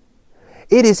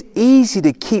 It is easy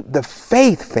to keep the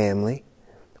faith, family,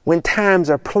 when times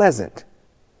are pleasant.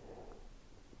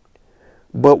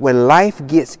 But when life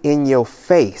gets in your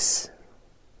face,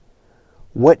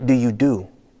 what do?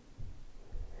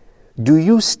 Do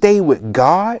you stay with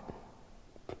God?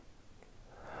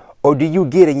 Or do you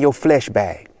get in your flesh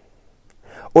bag?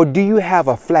 Or do you have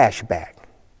a flashback?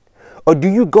 Or do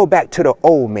you go back to the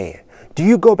old man? Do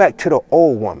you go back to the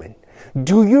old woman?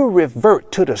 Do you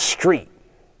revert to the street?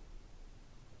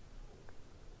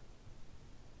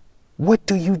 What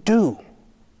do you do?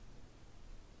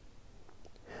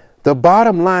 The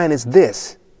bottom line is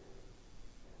this.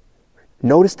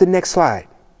 Notice the next slide.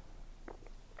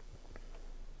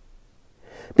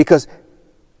 Because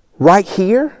right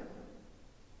here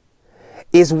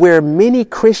is where many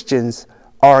Christians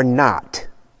are not.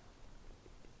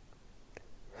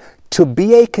 To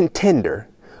be a contender,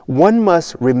 one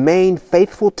must remain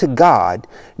faithful to God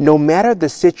no matter the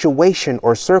situation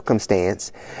or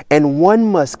circumstance, and one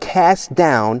must cast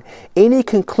down any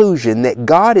conclusion that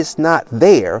God is not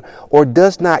there or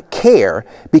does not care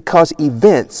because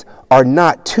events are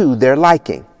not to their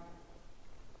liking.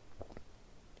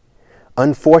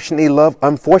 Unfortunately,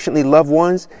 loved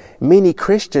ones, many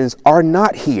Christians are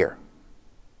not here.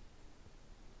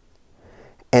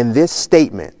 And this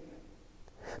statement,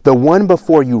 the one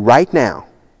before you right now,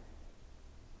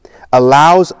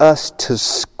 allows us to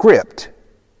script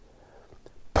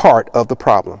part of the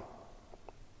problem.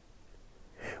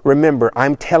 Remember,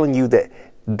 I'm telling you that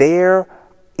there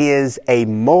is a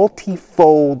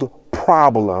multifold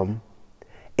problem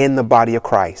in the body of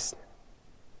Christ.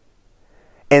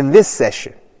 In this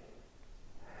session,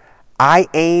 I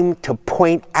aim to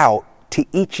point out to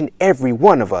each and every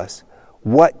one of us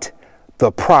what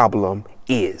the problem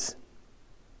is.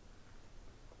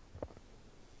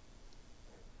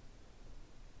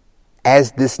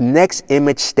 As this next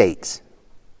image states,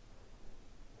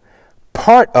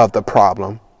 part of the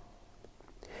problem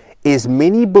is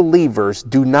many believers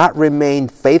do not remain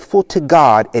faithful to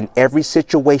God in every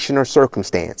situation or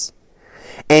circumstance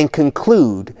and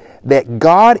conclude that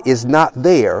God is not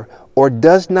there or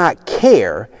does not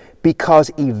care because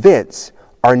events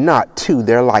are not to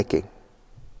their liking.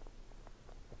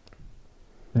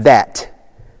 That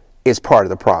is part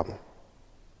of the problem.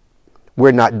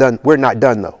 We're not done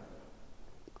though.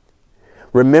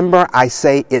 Remember, I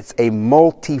say it's a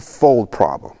multifold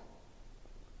problem.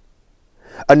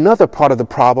 Another part of the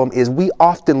problem is we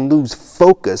often lose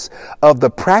focus of the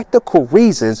practical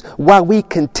reasons why we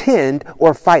contend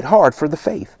or fight hard for the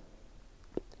faith.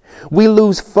 We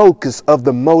lose focus of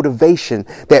the motivation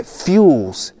that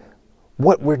fuels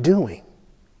what we're doing.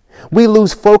 We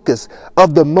lose focus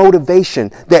of the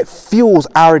motivation that fuels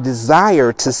our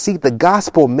desire to see the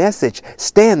gospel message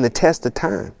stand the test of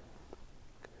time.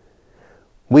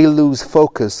 We lose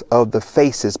focus of the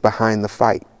faces behind the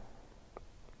fight.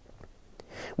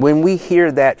 When we hear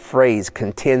that phrase,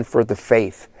 contend for the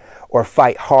faith or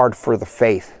fight hard for the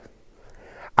faith,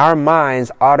 our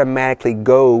minds automatically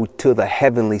go to the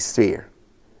heavenly sphere.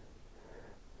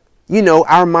 You know,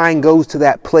 our mind goes to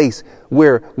that place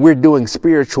where we're doing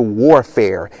spiritual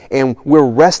warfare and we're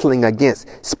wrestling against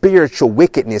spiritual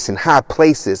wickedness in high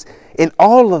places. And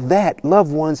all of that,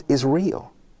 loved ones, is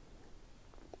real.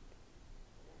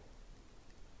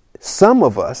 Some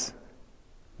of us,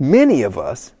 many of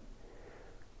us,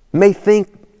 may think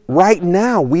right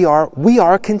now we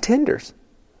are contenders.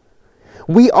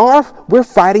 We're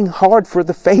fighting hard for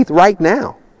the faith right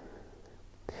now.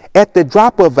 At the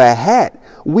drop of a hat,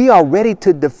 we are ready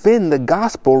to defend the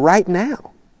gospel right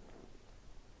now.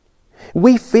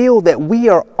 We feel that we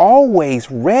are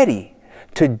always ready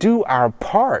to do our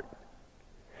part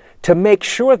to make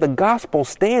sure the gospel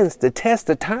stands the test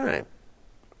of time.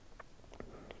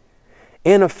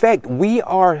 In effect, we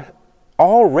are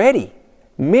already,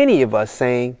 many of us,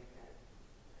 saying,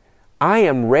 I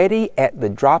am ready at the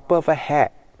drop of a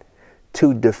hat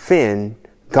to defend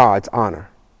God's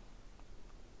honor.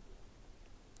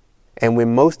 And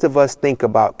when most of us think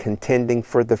about contending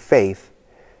for the faith,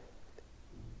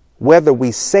 whether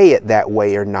we say it that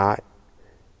way or not,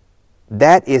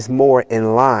 that is more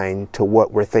in line to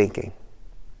what we're thinking.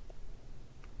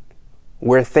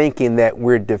 We're thinking that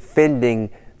we're defending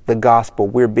the gospel.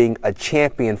 We're being a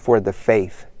champion for the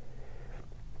faith.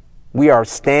 We are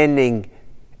standing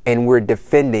and we're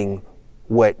defending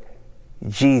what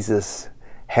Jesus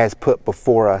has put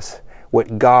before us,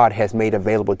 what God has made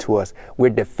available to us. We're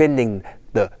defending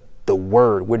the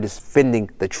word. We're defending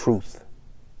the truth.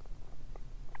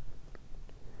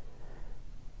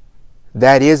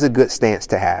 That is a good stance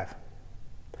to have.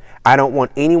 I don't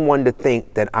want anyone to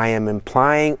think that I am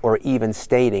implying or even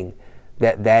stating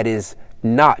that that is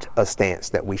not a stance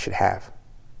that we should have.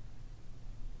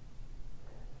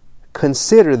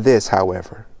 Consider this,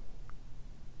 however.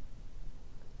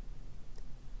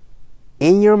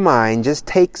 in your mind, just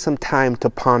take some time to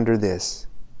ponder this.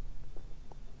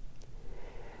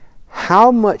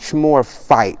 How much more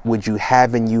fight would you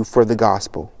have in you for the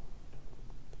gospel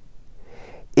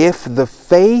if the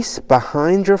face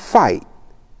behind your fight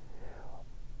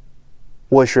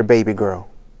was your baby girl?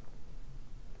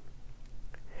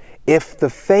 If the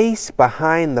face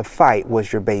behind the fight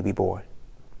was your baby boy?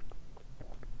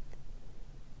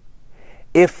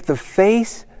 If the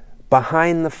face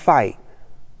behind the fight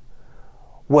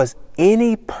was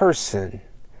any person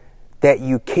that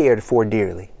you cared for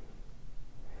dearly,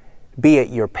 be it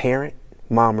your parent,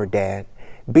 mom or dad,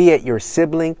 be it your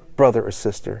sibling, brother or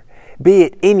sister, be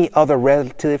it any other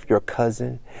relative, your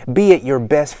cousin, be it your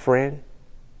best friend,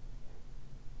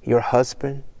 your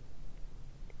husband,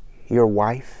 your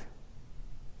wife,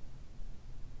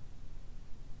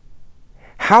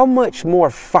 how much more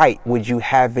fight would you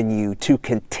have in you to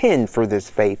contend for this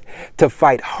faith, to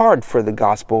fight hard for the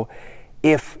gospel,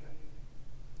 if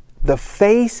the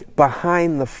face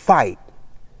behind the fight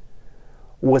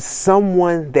was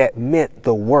someone that meant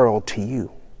the world to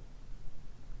you?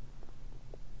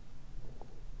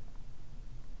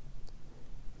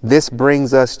 This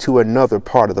brings us to another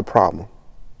part of the problem.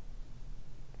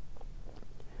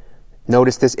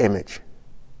 Notice this image.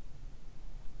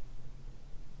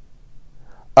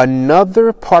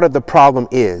 Another part of the problem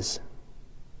is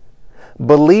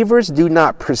believers do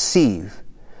not perceive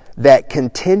that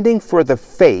contending for the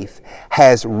faith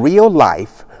has real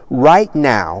life, right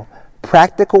now,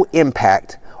 practical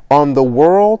impact on the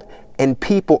world and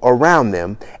people around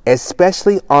them,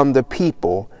 especially on the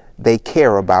people they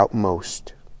care about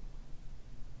most.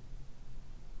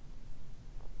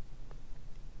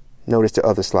 Notice the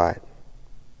other slide.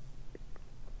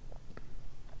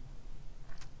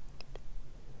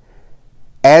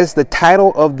 As the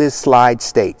title of this slide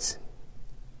states,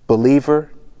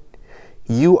 believer,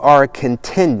 you are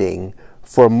contending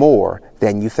for more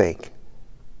than you think.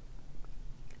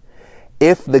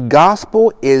 If the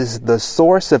gospel is the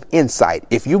source of insight,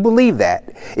 if you believe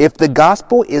that, if the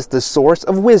gospel is the source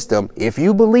of wisdom, if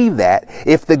you believe that,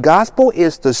 if the gospel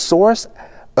is the source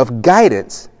of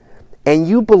guidance, and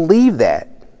you believe that,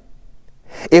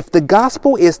 if the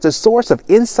gospel is the source of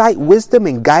insight, wisdom,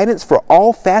 and guidance for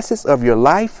all facets of your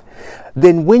life,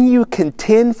 then when you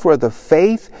contend for the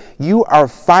faith, you are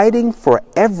fighting for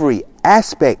every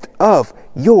aspect of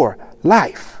your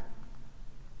life.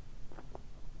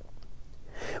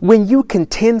 When you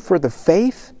contend for the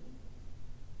faith,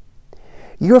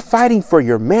 you're fighting for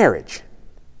your marriage.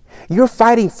 You're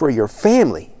fighting for your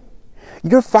family.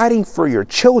 You're fighting for your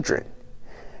children.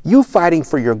 You're fighting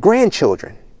for your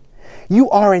grandchildren. You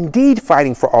are indeed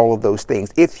fighting for all of those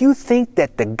things. If you think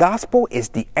that the gospel is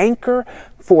the anchor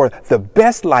for the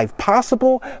best life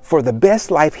possible, for the best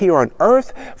life here on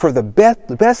earth, for the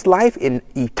best life in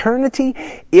eternity,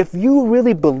 if you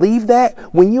really believe that,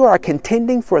 when you are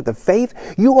contending for the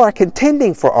faith, you are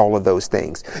contending for all of those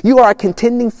things. You are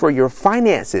contending for your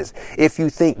finances if you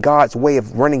think God's way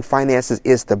of running finances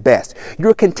is the best.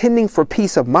 You're contending for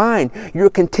peace of mind. You're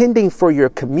contending for your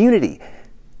community.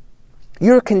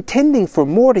 You're contending for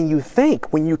more than you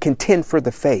think when you contend for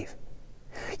the faith.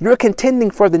 You're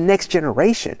contending for the next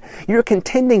generation. You're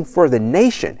contending for the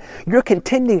nation. You're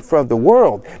contending for the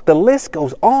world. The list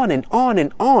goes on and on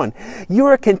and on.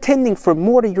 You're contending for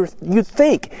more than you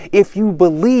think if you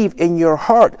believe in your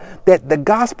heart that the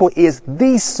gospel is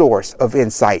the source of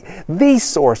insight, the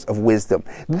source of wisdom,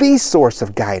 the source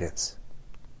of guidance.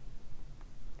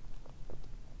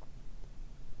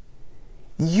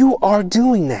 You are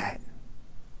doing that.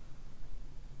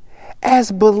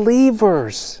 As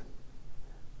believers,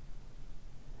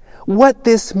 what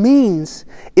this means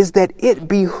is that it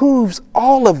behooves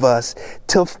all of us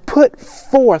to put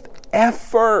forth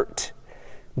effort.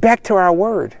 Back to our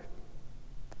word.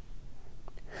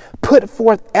 Put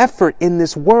forth effort in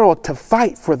this world to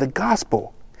fight for the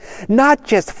gospel. Not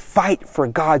just fight for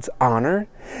God's honor,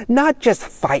 not just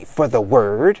fight for the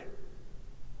word,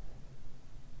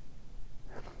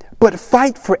 but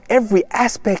fight for every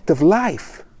aspect of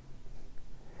life,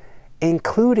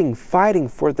 including fighting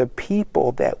for the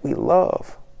people that we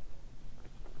love.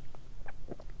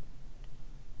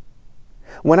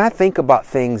 When I think about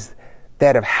things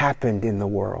that have happened in the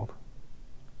world,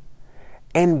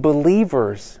 and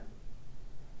believers,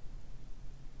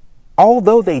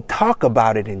 although they talk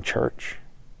about it in church,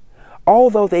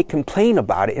 although they complain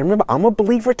about it, and remember, I'm a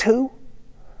believer too,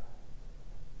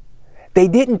 they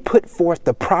didn't put forth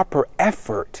the proper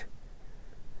effort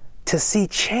to see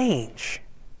change.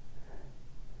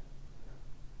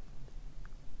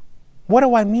 What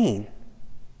do I mean?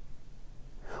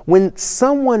 When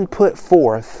someone put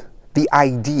forth the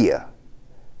idea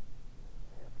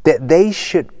that they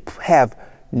should have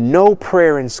no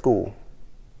prayer in school.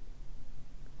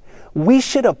 We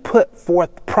should have put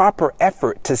forth proper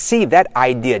effort to see that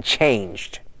idea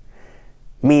changed,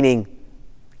 meaning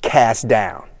cast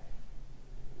down.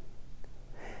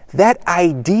 That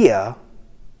idea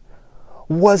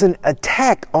was an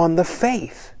attack on the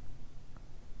faith.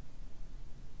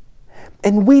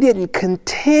 And we didn't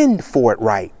contend for it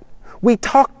right. We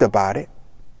talked about it.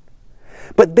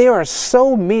 But there are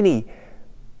so many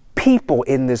people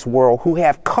in this world who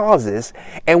have causes,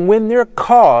 and when their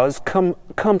cause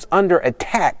comes under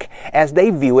attack as they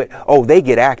view it, they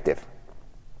get active.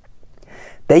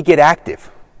 They get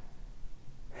active.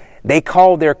 They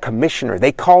call their commissioner.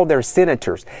 They call their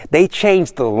senators. They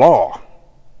change the law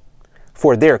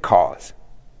for their cause.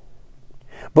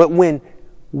 But when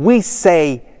we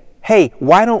say, hey,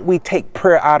 why don't we take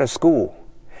prayer out of school?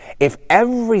 If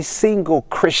every single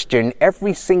Christian,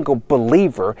 every single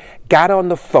believer got on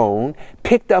the phone,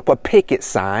 picked up a picket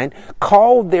sign,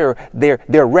 called their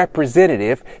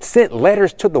representative, sent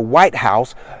letters to the White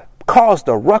House, caused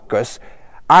a ruckus,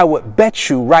 I would bet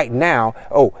you right now,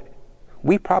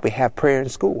 we probably have prayer in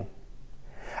school.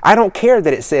 I don't care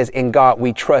that it says in God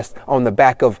we trust in the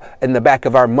back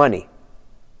of our money.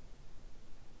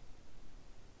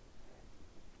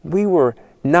 We were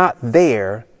not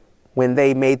there when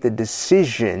they made the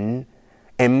decision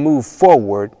and moved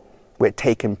forward with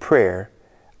taking prayer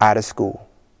out of school.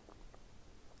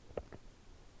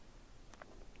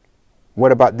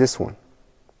 What about this one?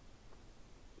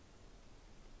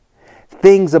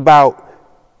 Things about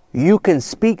you can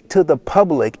speak to the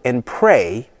public and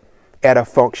pray at a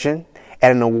function,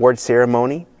 at an award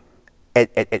ceremony,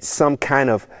 at some kind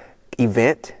of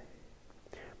event.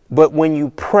 But when you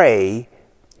pray,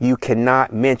 you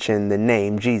cannot mention the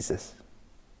name Jesus.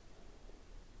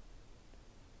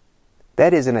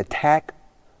 That is an attack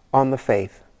on the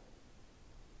faith.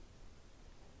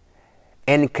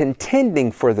 And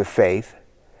contending for the faith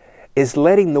is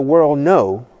letting the world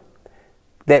know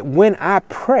that when I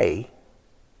pray,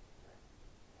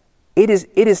 it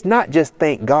is not just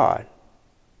thank God.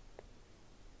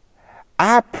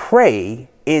 I pray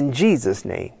in Jesus'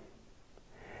 name.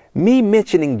 Me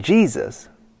mentioning Jesus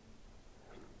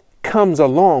comes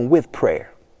along with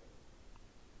prayer.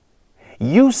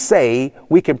 You say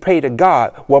we can pray to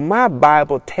God. Well, my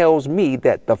Bible tells me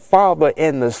that the Father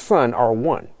and the Son are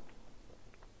one.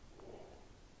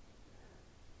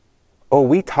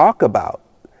 We talk about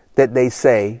that they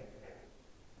say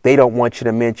they don't want you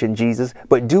to mention Jesus,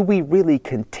 but do we really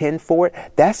contend for it?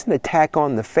 That's an attack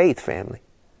on the faith, family.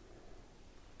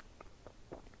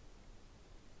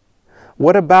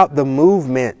 What about the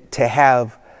movement to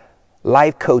have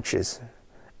life coaches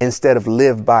instead of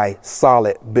live by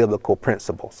solid biblical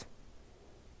principles?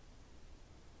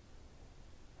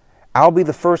 I'll be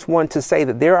the first one to say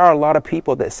that there are a lot of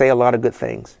people that say a lot of good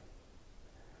things.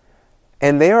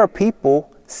 And there are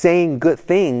people saying good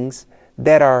things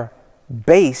that are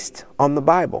based on the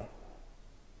Bible.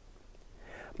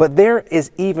 But there is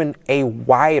even a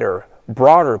wider,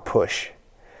 broader push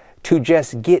to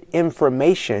just get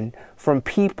information from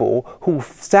people who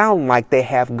sound like they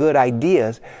have good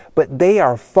ideas, but they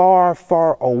are far,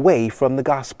 far away from the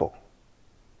gospel.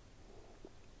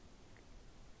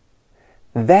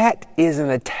 That is an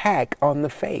attack on the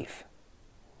faith.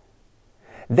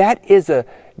 That is a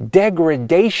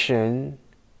degradation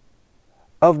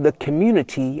of the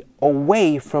community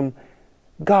away from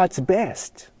God's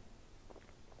best.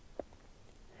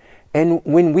 And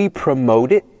when we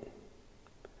promote it,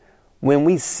 when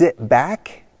we sit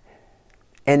back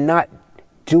and not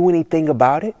do anything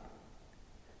about it,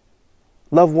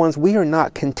 loved ones, we are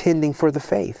not contending for the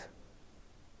faith.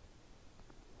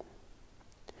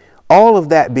 All of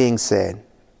that being said,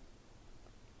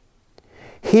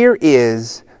 here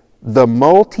is the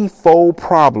multifold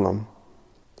problem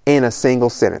in a single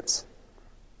sentence.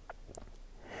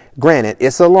 Granted,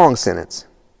 it's a long sentence,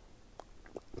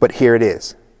 but here it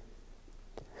is.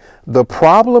 The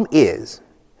problem is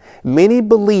many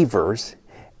believers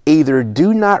either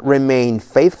do not remain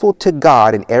faithful to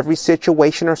God in every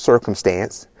situation or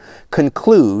circumstance,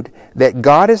 conclude that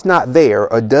God is not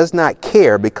there or does not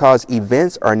care because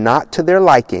events are not to their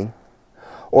liking,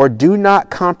 or do not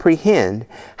comprehend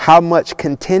how much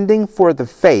contending for the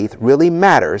faith really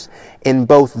matters in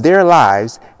both their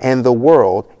lives and the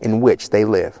world in which they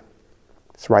live.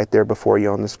 It's right there before you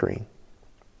on the screen.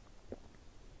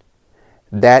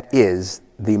 That is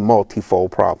the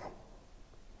multifold problem.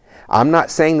 I'm not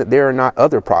saying that there are not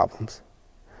other problems,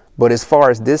 but as far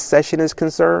as this session is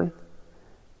concerned,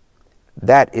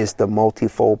 that is the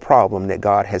multifold problem that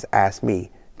God has asked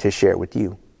me to share with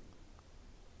you.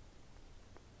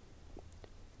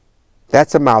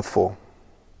 That's a mouthful.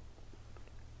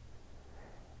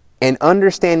 And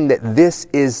understanding that this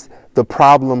is the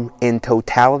problem in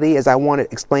totality, as I want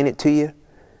to explain it to you,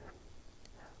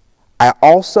 I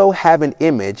also have an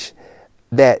image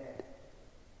that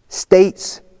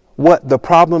states what the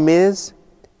problem is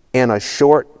in a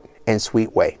short and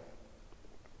sweet way.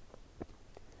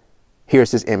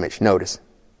 Here's this image. Notice.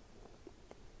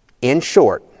 In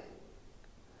short,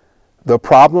 the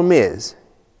problem is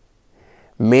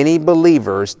many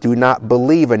believers do not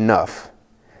believe enough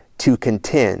to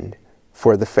contend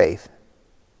for the faith.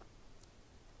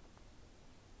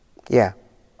 Yeah.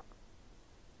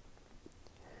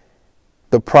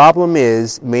 The problem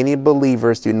is many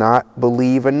believers do not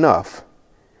believe enough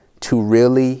to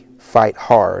really fight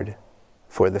hard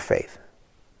for the faith.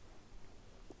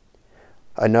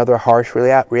 Another harsh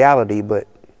reality, but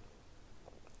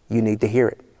you need to hear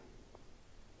it.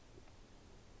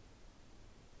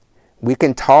 We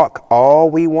can talk all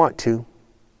we want to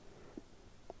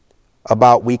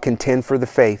about we contend for the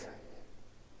faith.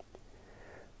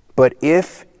 But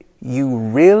if you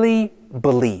really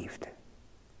believed,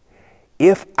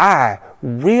 if I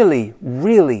really,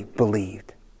 really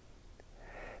believed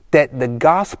that the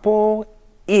gospel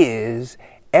is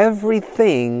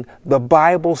everything the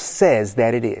Bible says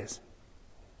that it is,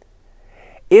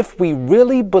 if we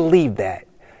really believe that,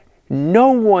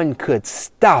 no one could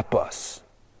stop us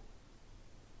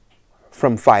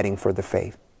from fighting for the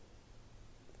faith.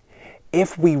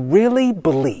 If we really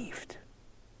believed,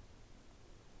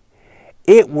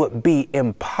 it would be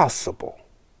impossible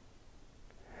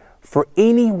for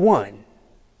anyone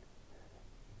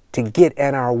to get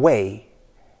in our way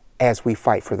as we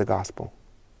fight for the gospel.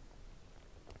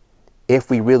 If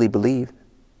we really believe.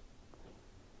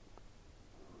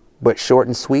 But short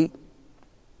and sweet,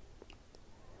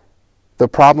 the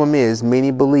problem is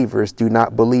many believers do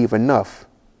not believe enough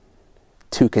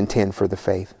to contend for the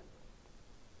faith.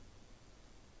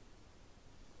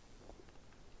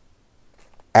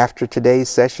 After today's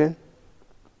session,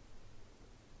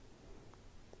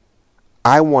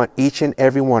 I want each and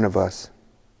every one of us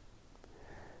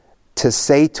to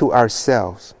say to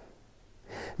ourselves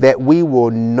that we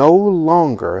will no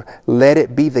longer let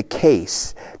it be the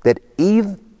case that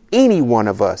any one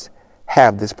of us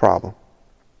have this problem.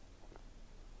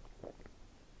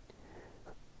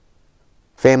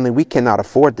 Family, we cannot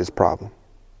afford this problem.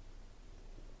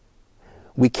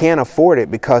 We can't afford it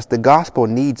because the gospel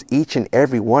needs each and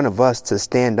every one of us to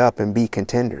stand up and be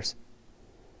contenders.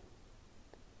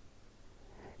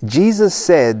 Jesus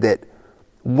said that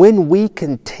when we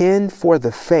contend for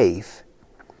the faith,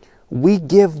 we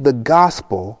give the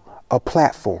gospel a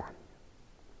platform.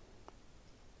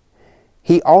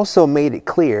 He also made it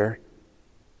clear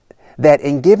that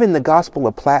in giving the gospel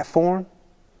a platform,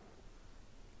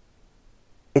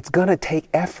 it's going to take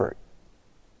effort.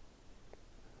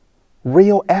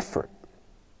 Real effort.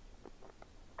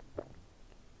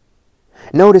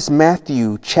 Notice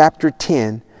Matthew chapter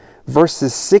 10,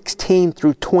 verses 16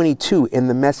 through 22 in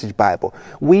the Message Bible.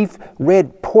 We've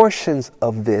read portions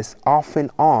of this off and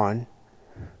on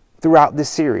throughout this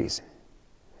series.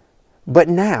 But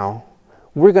now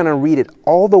we're going to read it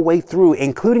all the way through,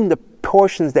 including the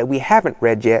portions that we haven't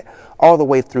read yet, all the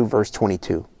way through verse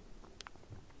 22.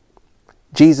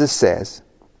 Jesus says,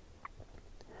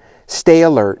 "Stay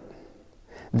alert.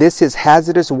 This is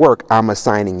hazardous work I'm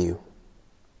assigning you.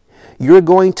 You're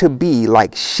going to be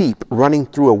like sheep running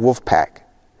through a wolf pack.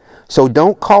 So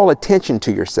don't call attention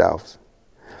to yourselves.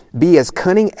 Be as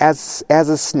cunning as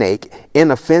a snake,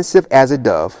 inoffensive as a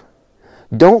dove.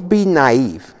 Don't be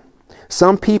naive.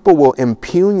 Some people will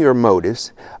impugn your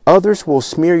motives. Others will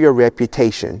smear your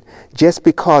reputation just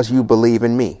because you believe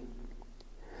in me.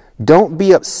 Don't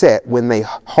be upset when they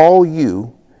haul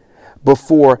you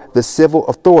before the civil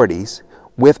authorities.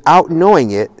 Without knowing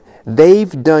it,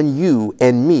 they've done you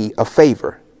and me a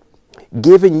favor,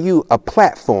 giving you a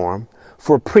platform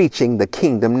for preaching the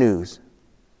kingdom news.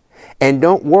 And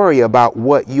don't worry about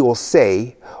what you'll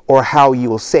say or how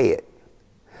you'll say it.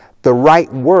 The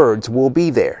right words will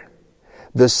be there.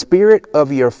 The Spirit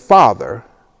of your Father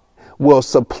will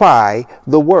supply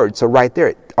the words." So right there,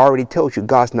 it already tells you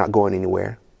God's not going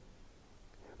anywhere.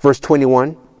 Verse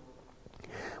 21.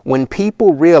 When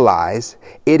people realize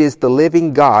it is the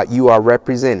living God you are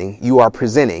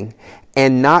presenting,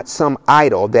 and not some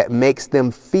idol that makes them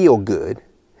feel good,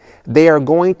 they are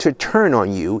going to turn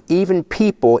on you, even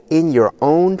people in your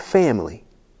own family.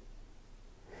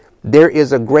 There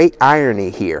is a great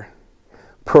irony here.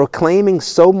 Proclaiming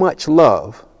so much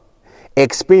love,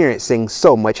 experiencing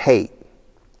so much hate.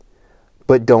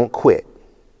 But don't quit.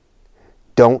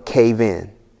 Don't cave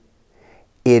in.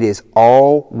 it is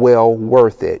all well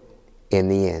worth it in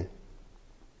the end.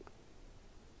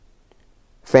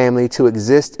 Family, to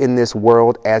exist in this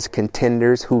world as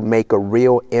contenders who make a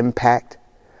real impact,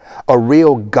 a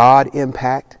real God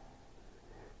impact,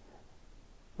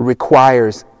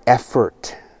 requires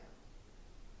effort.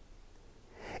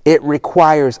 It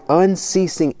requires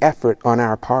unceasing effort on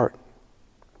our part.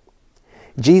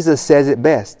 Jesus says it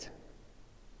best.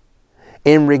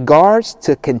 In regards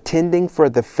to contending for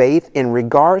the faith, in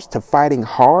regards to fighting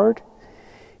hard,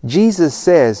 Jesus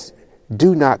says,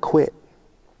 do not quit.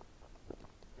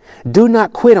 Do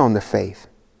not quit on the faith.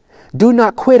 Do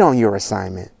not quit on your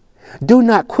assignment. Do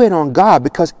not quit on God,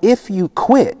 because if you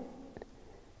quit,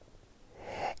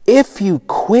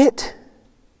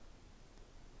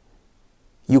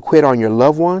 you quit on your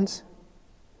loved ones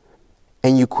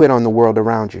and you quit on the world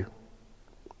around you.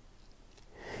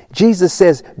 Jesus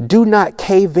says, do not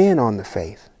cave in on the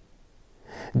faith.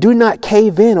 Do not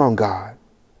cave in on God.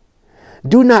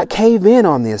 Do not cave in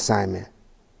on the assignment.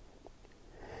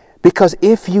 Because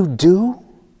if you do,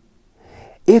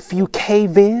 if you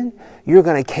cave in, you're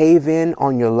going to cave in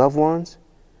on your loved ones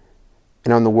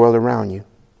and on the world around you.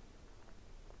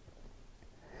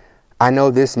 I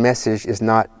know this message is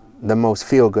not the most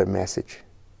feel-good message.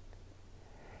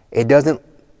 It doesn't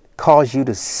cause you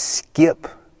to skip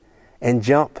and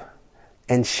jump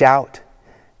and shout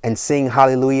and sing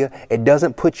hallelujah. It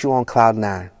doesn't put you on cloud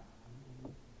nine.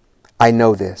 I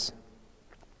know this.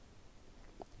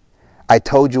 I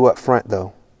told you up front,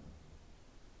 though,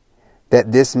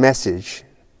 that this message,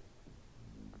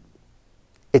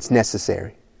 it's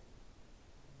necessary.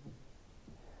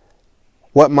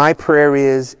 What my prayer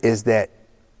is that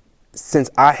since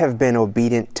I have been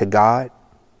obedient to God,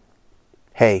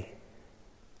 hey,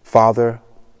 Father,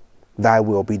 thy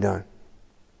will be done.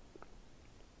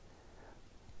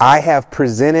 I have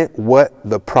presented what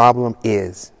the problem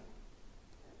is.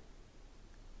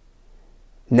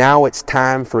 Now it's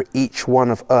time for each one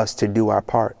of us to do our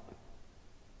part.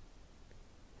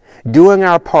 Doing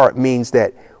our part means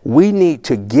that we need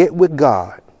to get with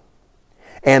God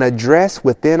and address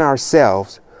within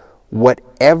ourselves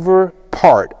whatever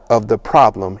part of the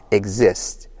problem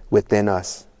exists within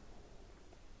us,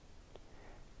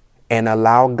 and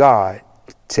allow God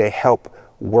to help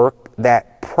work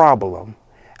that problem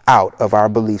out of our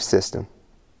belief system.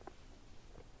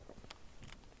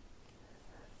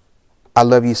 I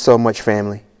love you so much,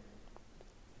 family.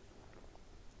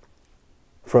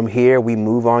 From here, we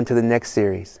move on to the next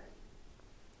series.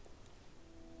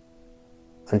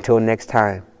 Until next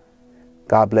time,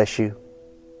 God bless you.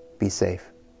 Be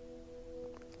safe.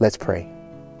 Let's pray.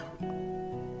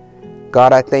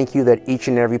 God, I thank you that each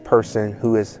and every person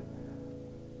who has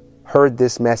heard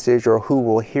this message or who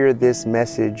will hear this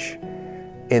message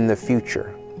in the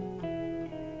future,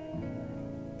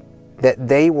 that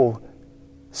they will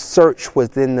search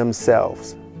within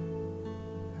themselves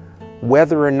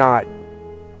whether or not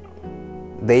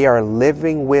they are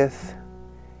living with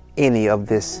any of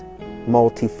this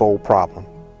multifold problem.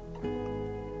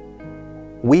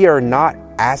 We are not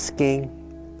asking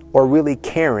or really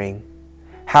caring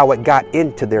how it got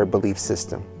into their belief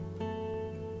system,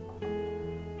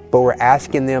 but we're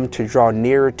asking them to draw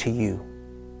nearer to you,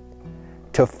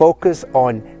 to focus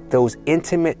on those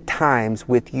intimate times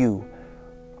with you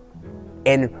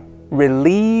and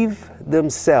relieve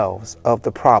themselves of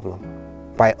the problem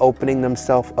by opening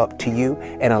themselves up to you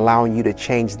and allowing you to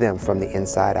change them from the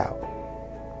inside out.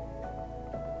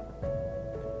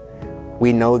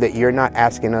 We know that you're not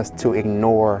asking us to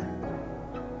ignore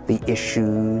the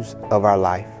issues of our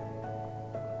life,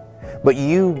 but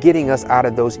you getting us out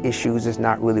of those issues is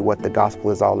not really what the gospel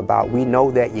is all about. We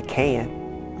know that you can,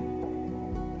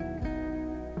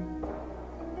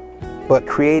 but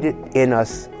create in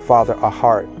us, Father, a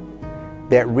heart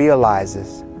that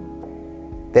realizes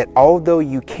that although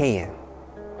you can,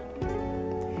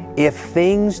 if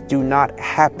things do not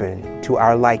happen to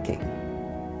our liking,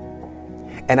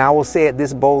 and I will say it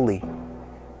this boldly,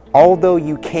 although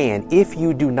you can, if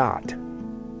you do not,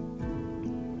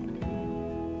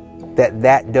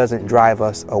 that doesn't drive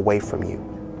us away from you.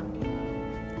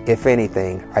 If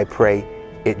anything, I pray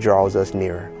it draws us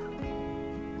nearer.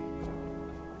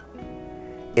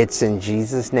 It's in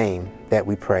Jesus' name that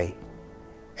we pray.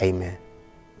 Amen.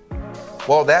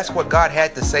 Well, that's what God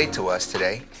had to say to us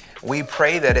today. We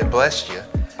pray that it blessed you.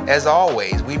 As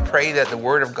always, we pray that the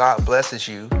Word of God blesses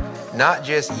you, not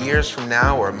just years from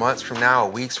now or months from now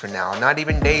or weeks from now, not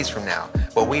even days from now,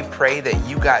 but we pray that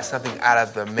you got something out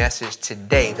of the message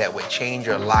today that would change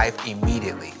your life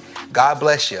immediately. God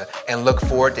bless you, and look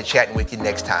forward to chatting with you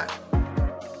next time.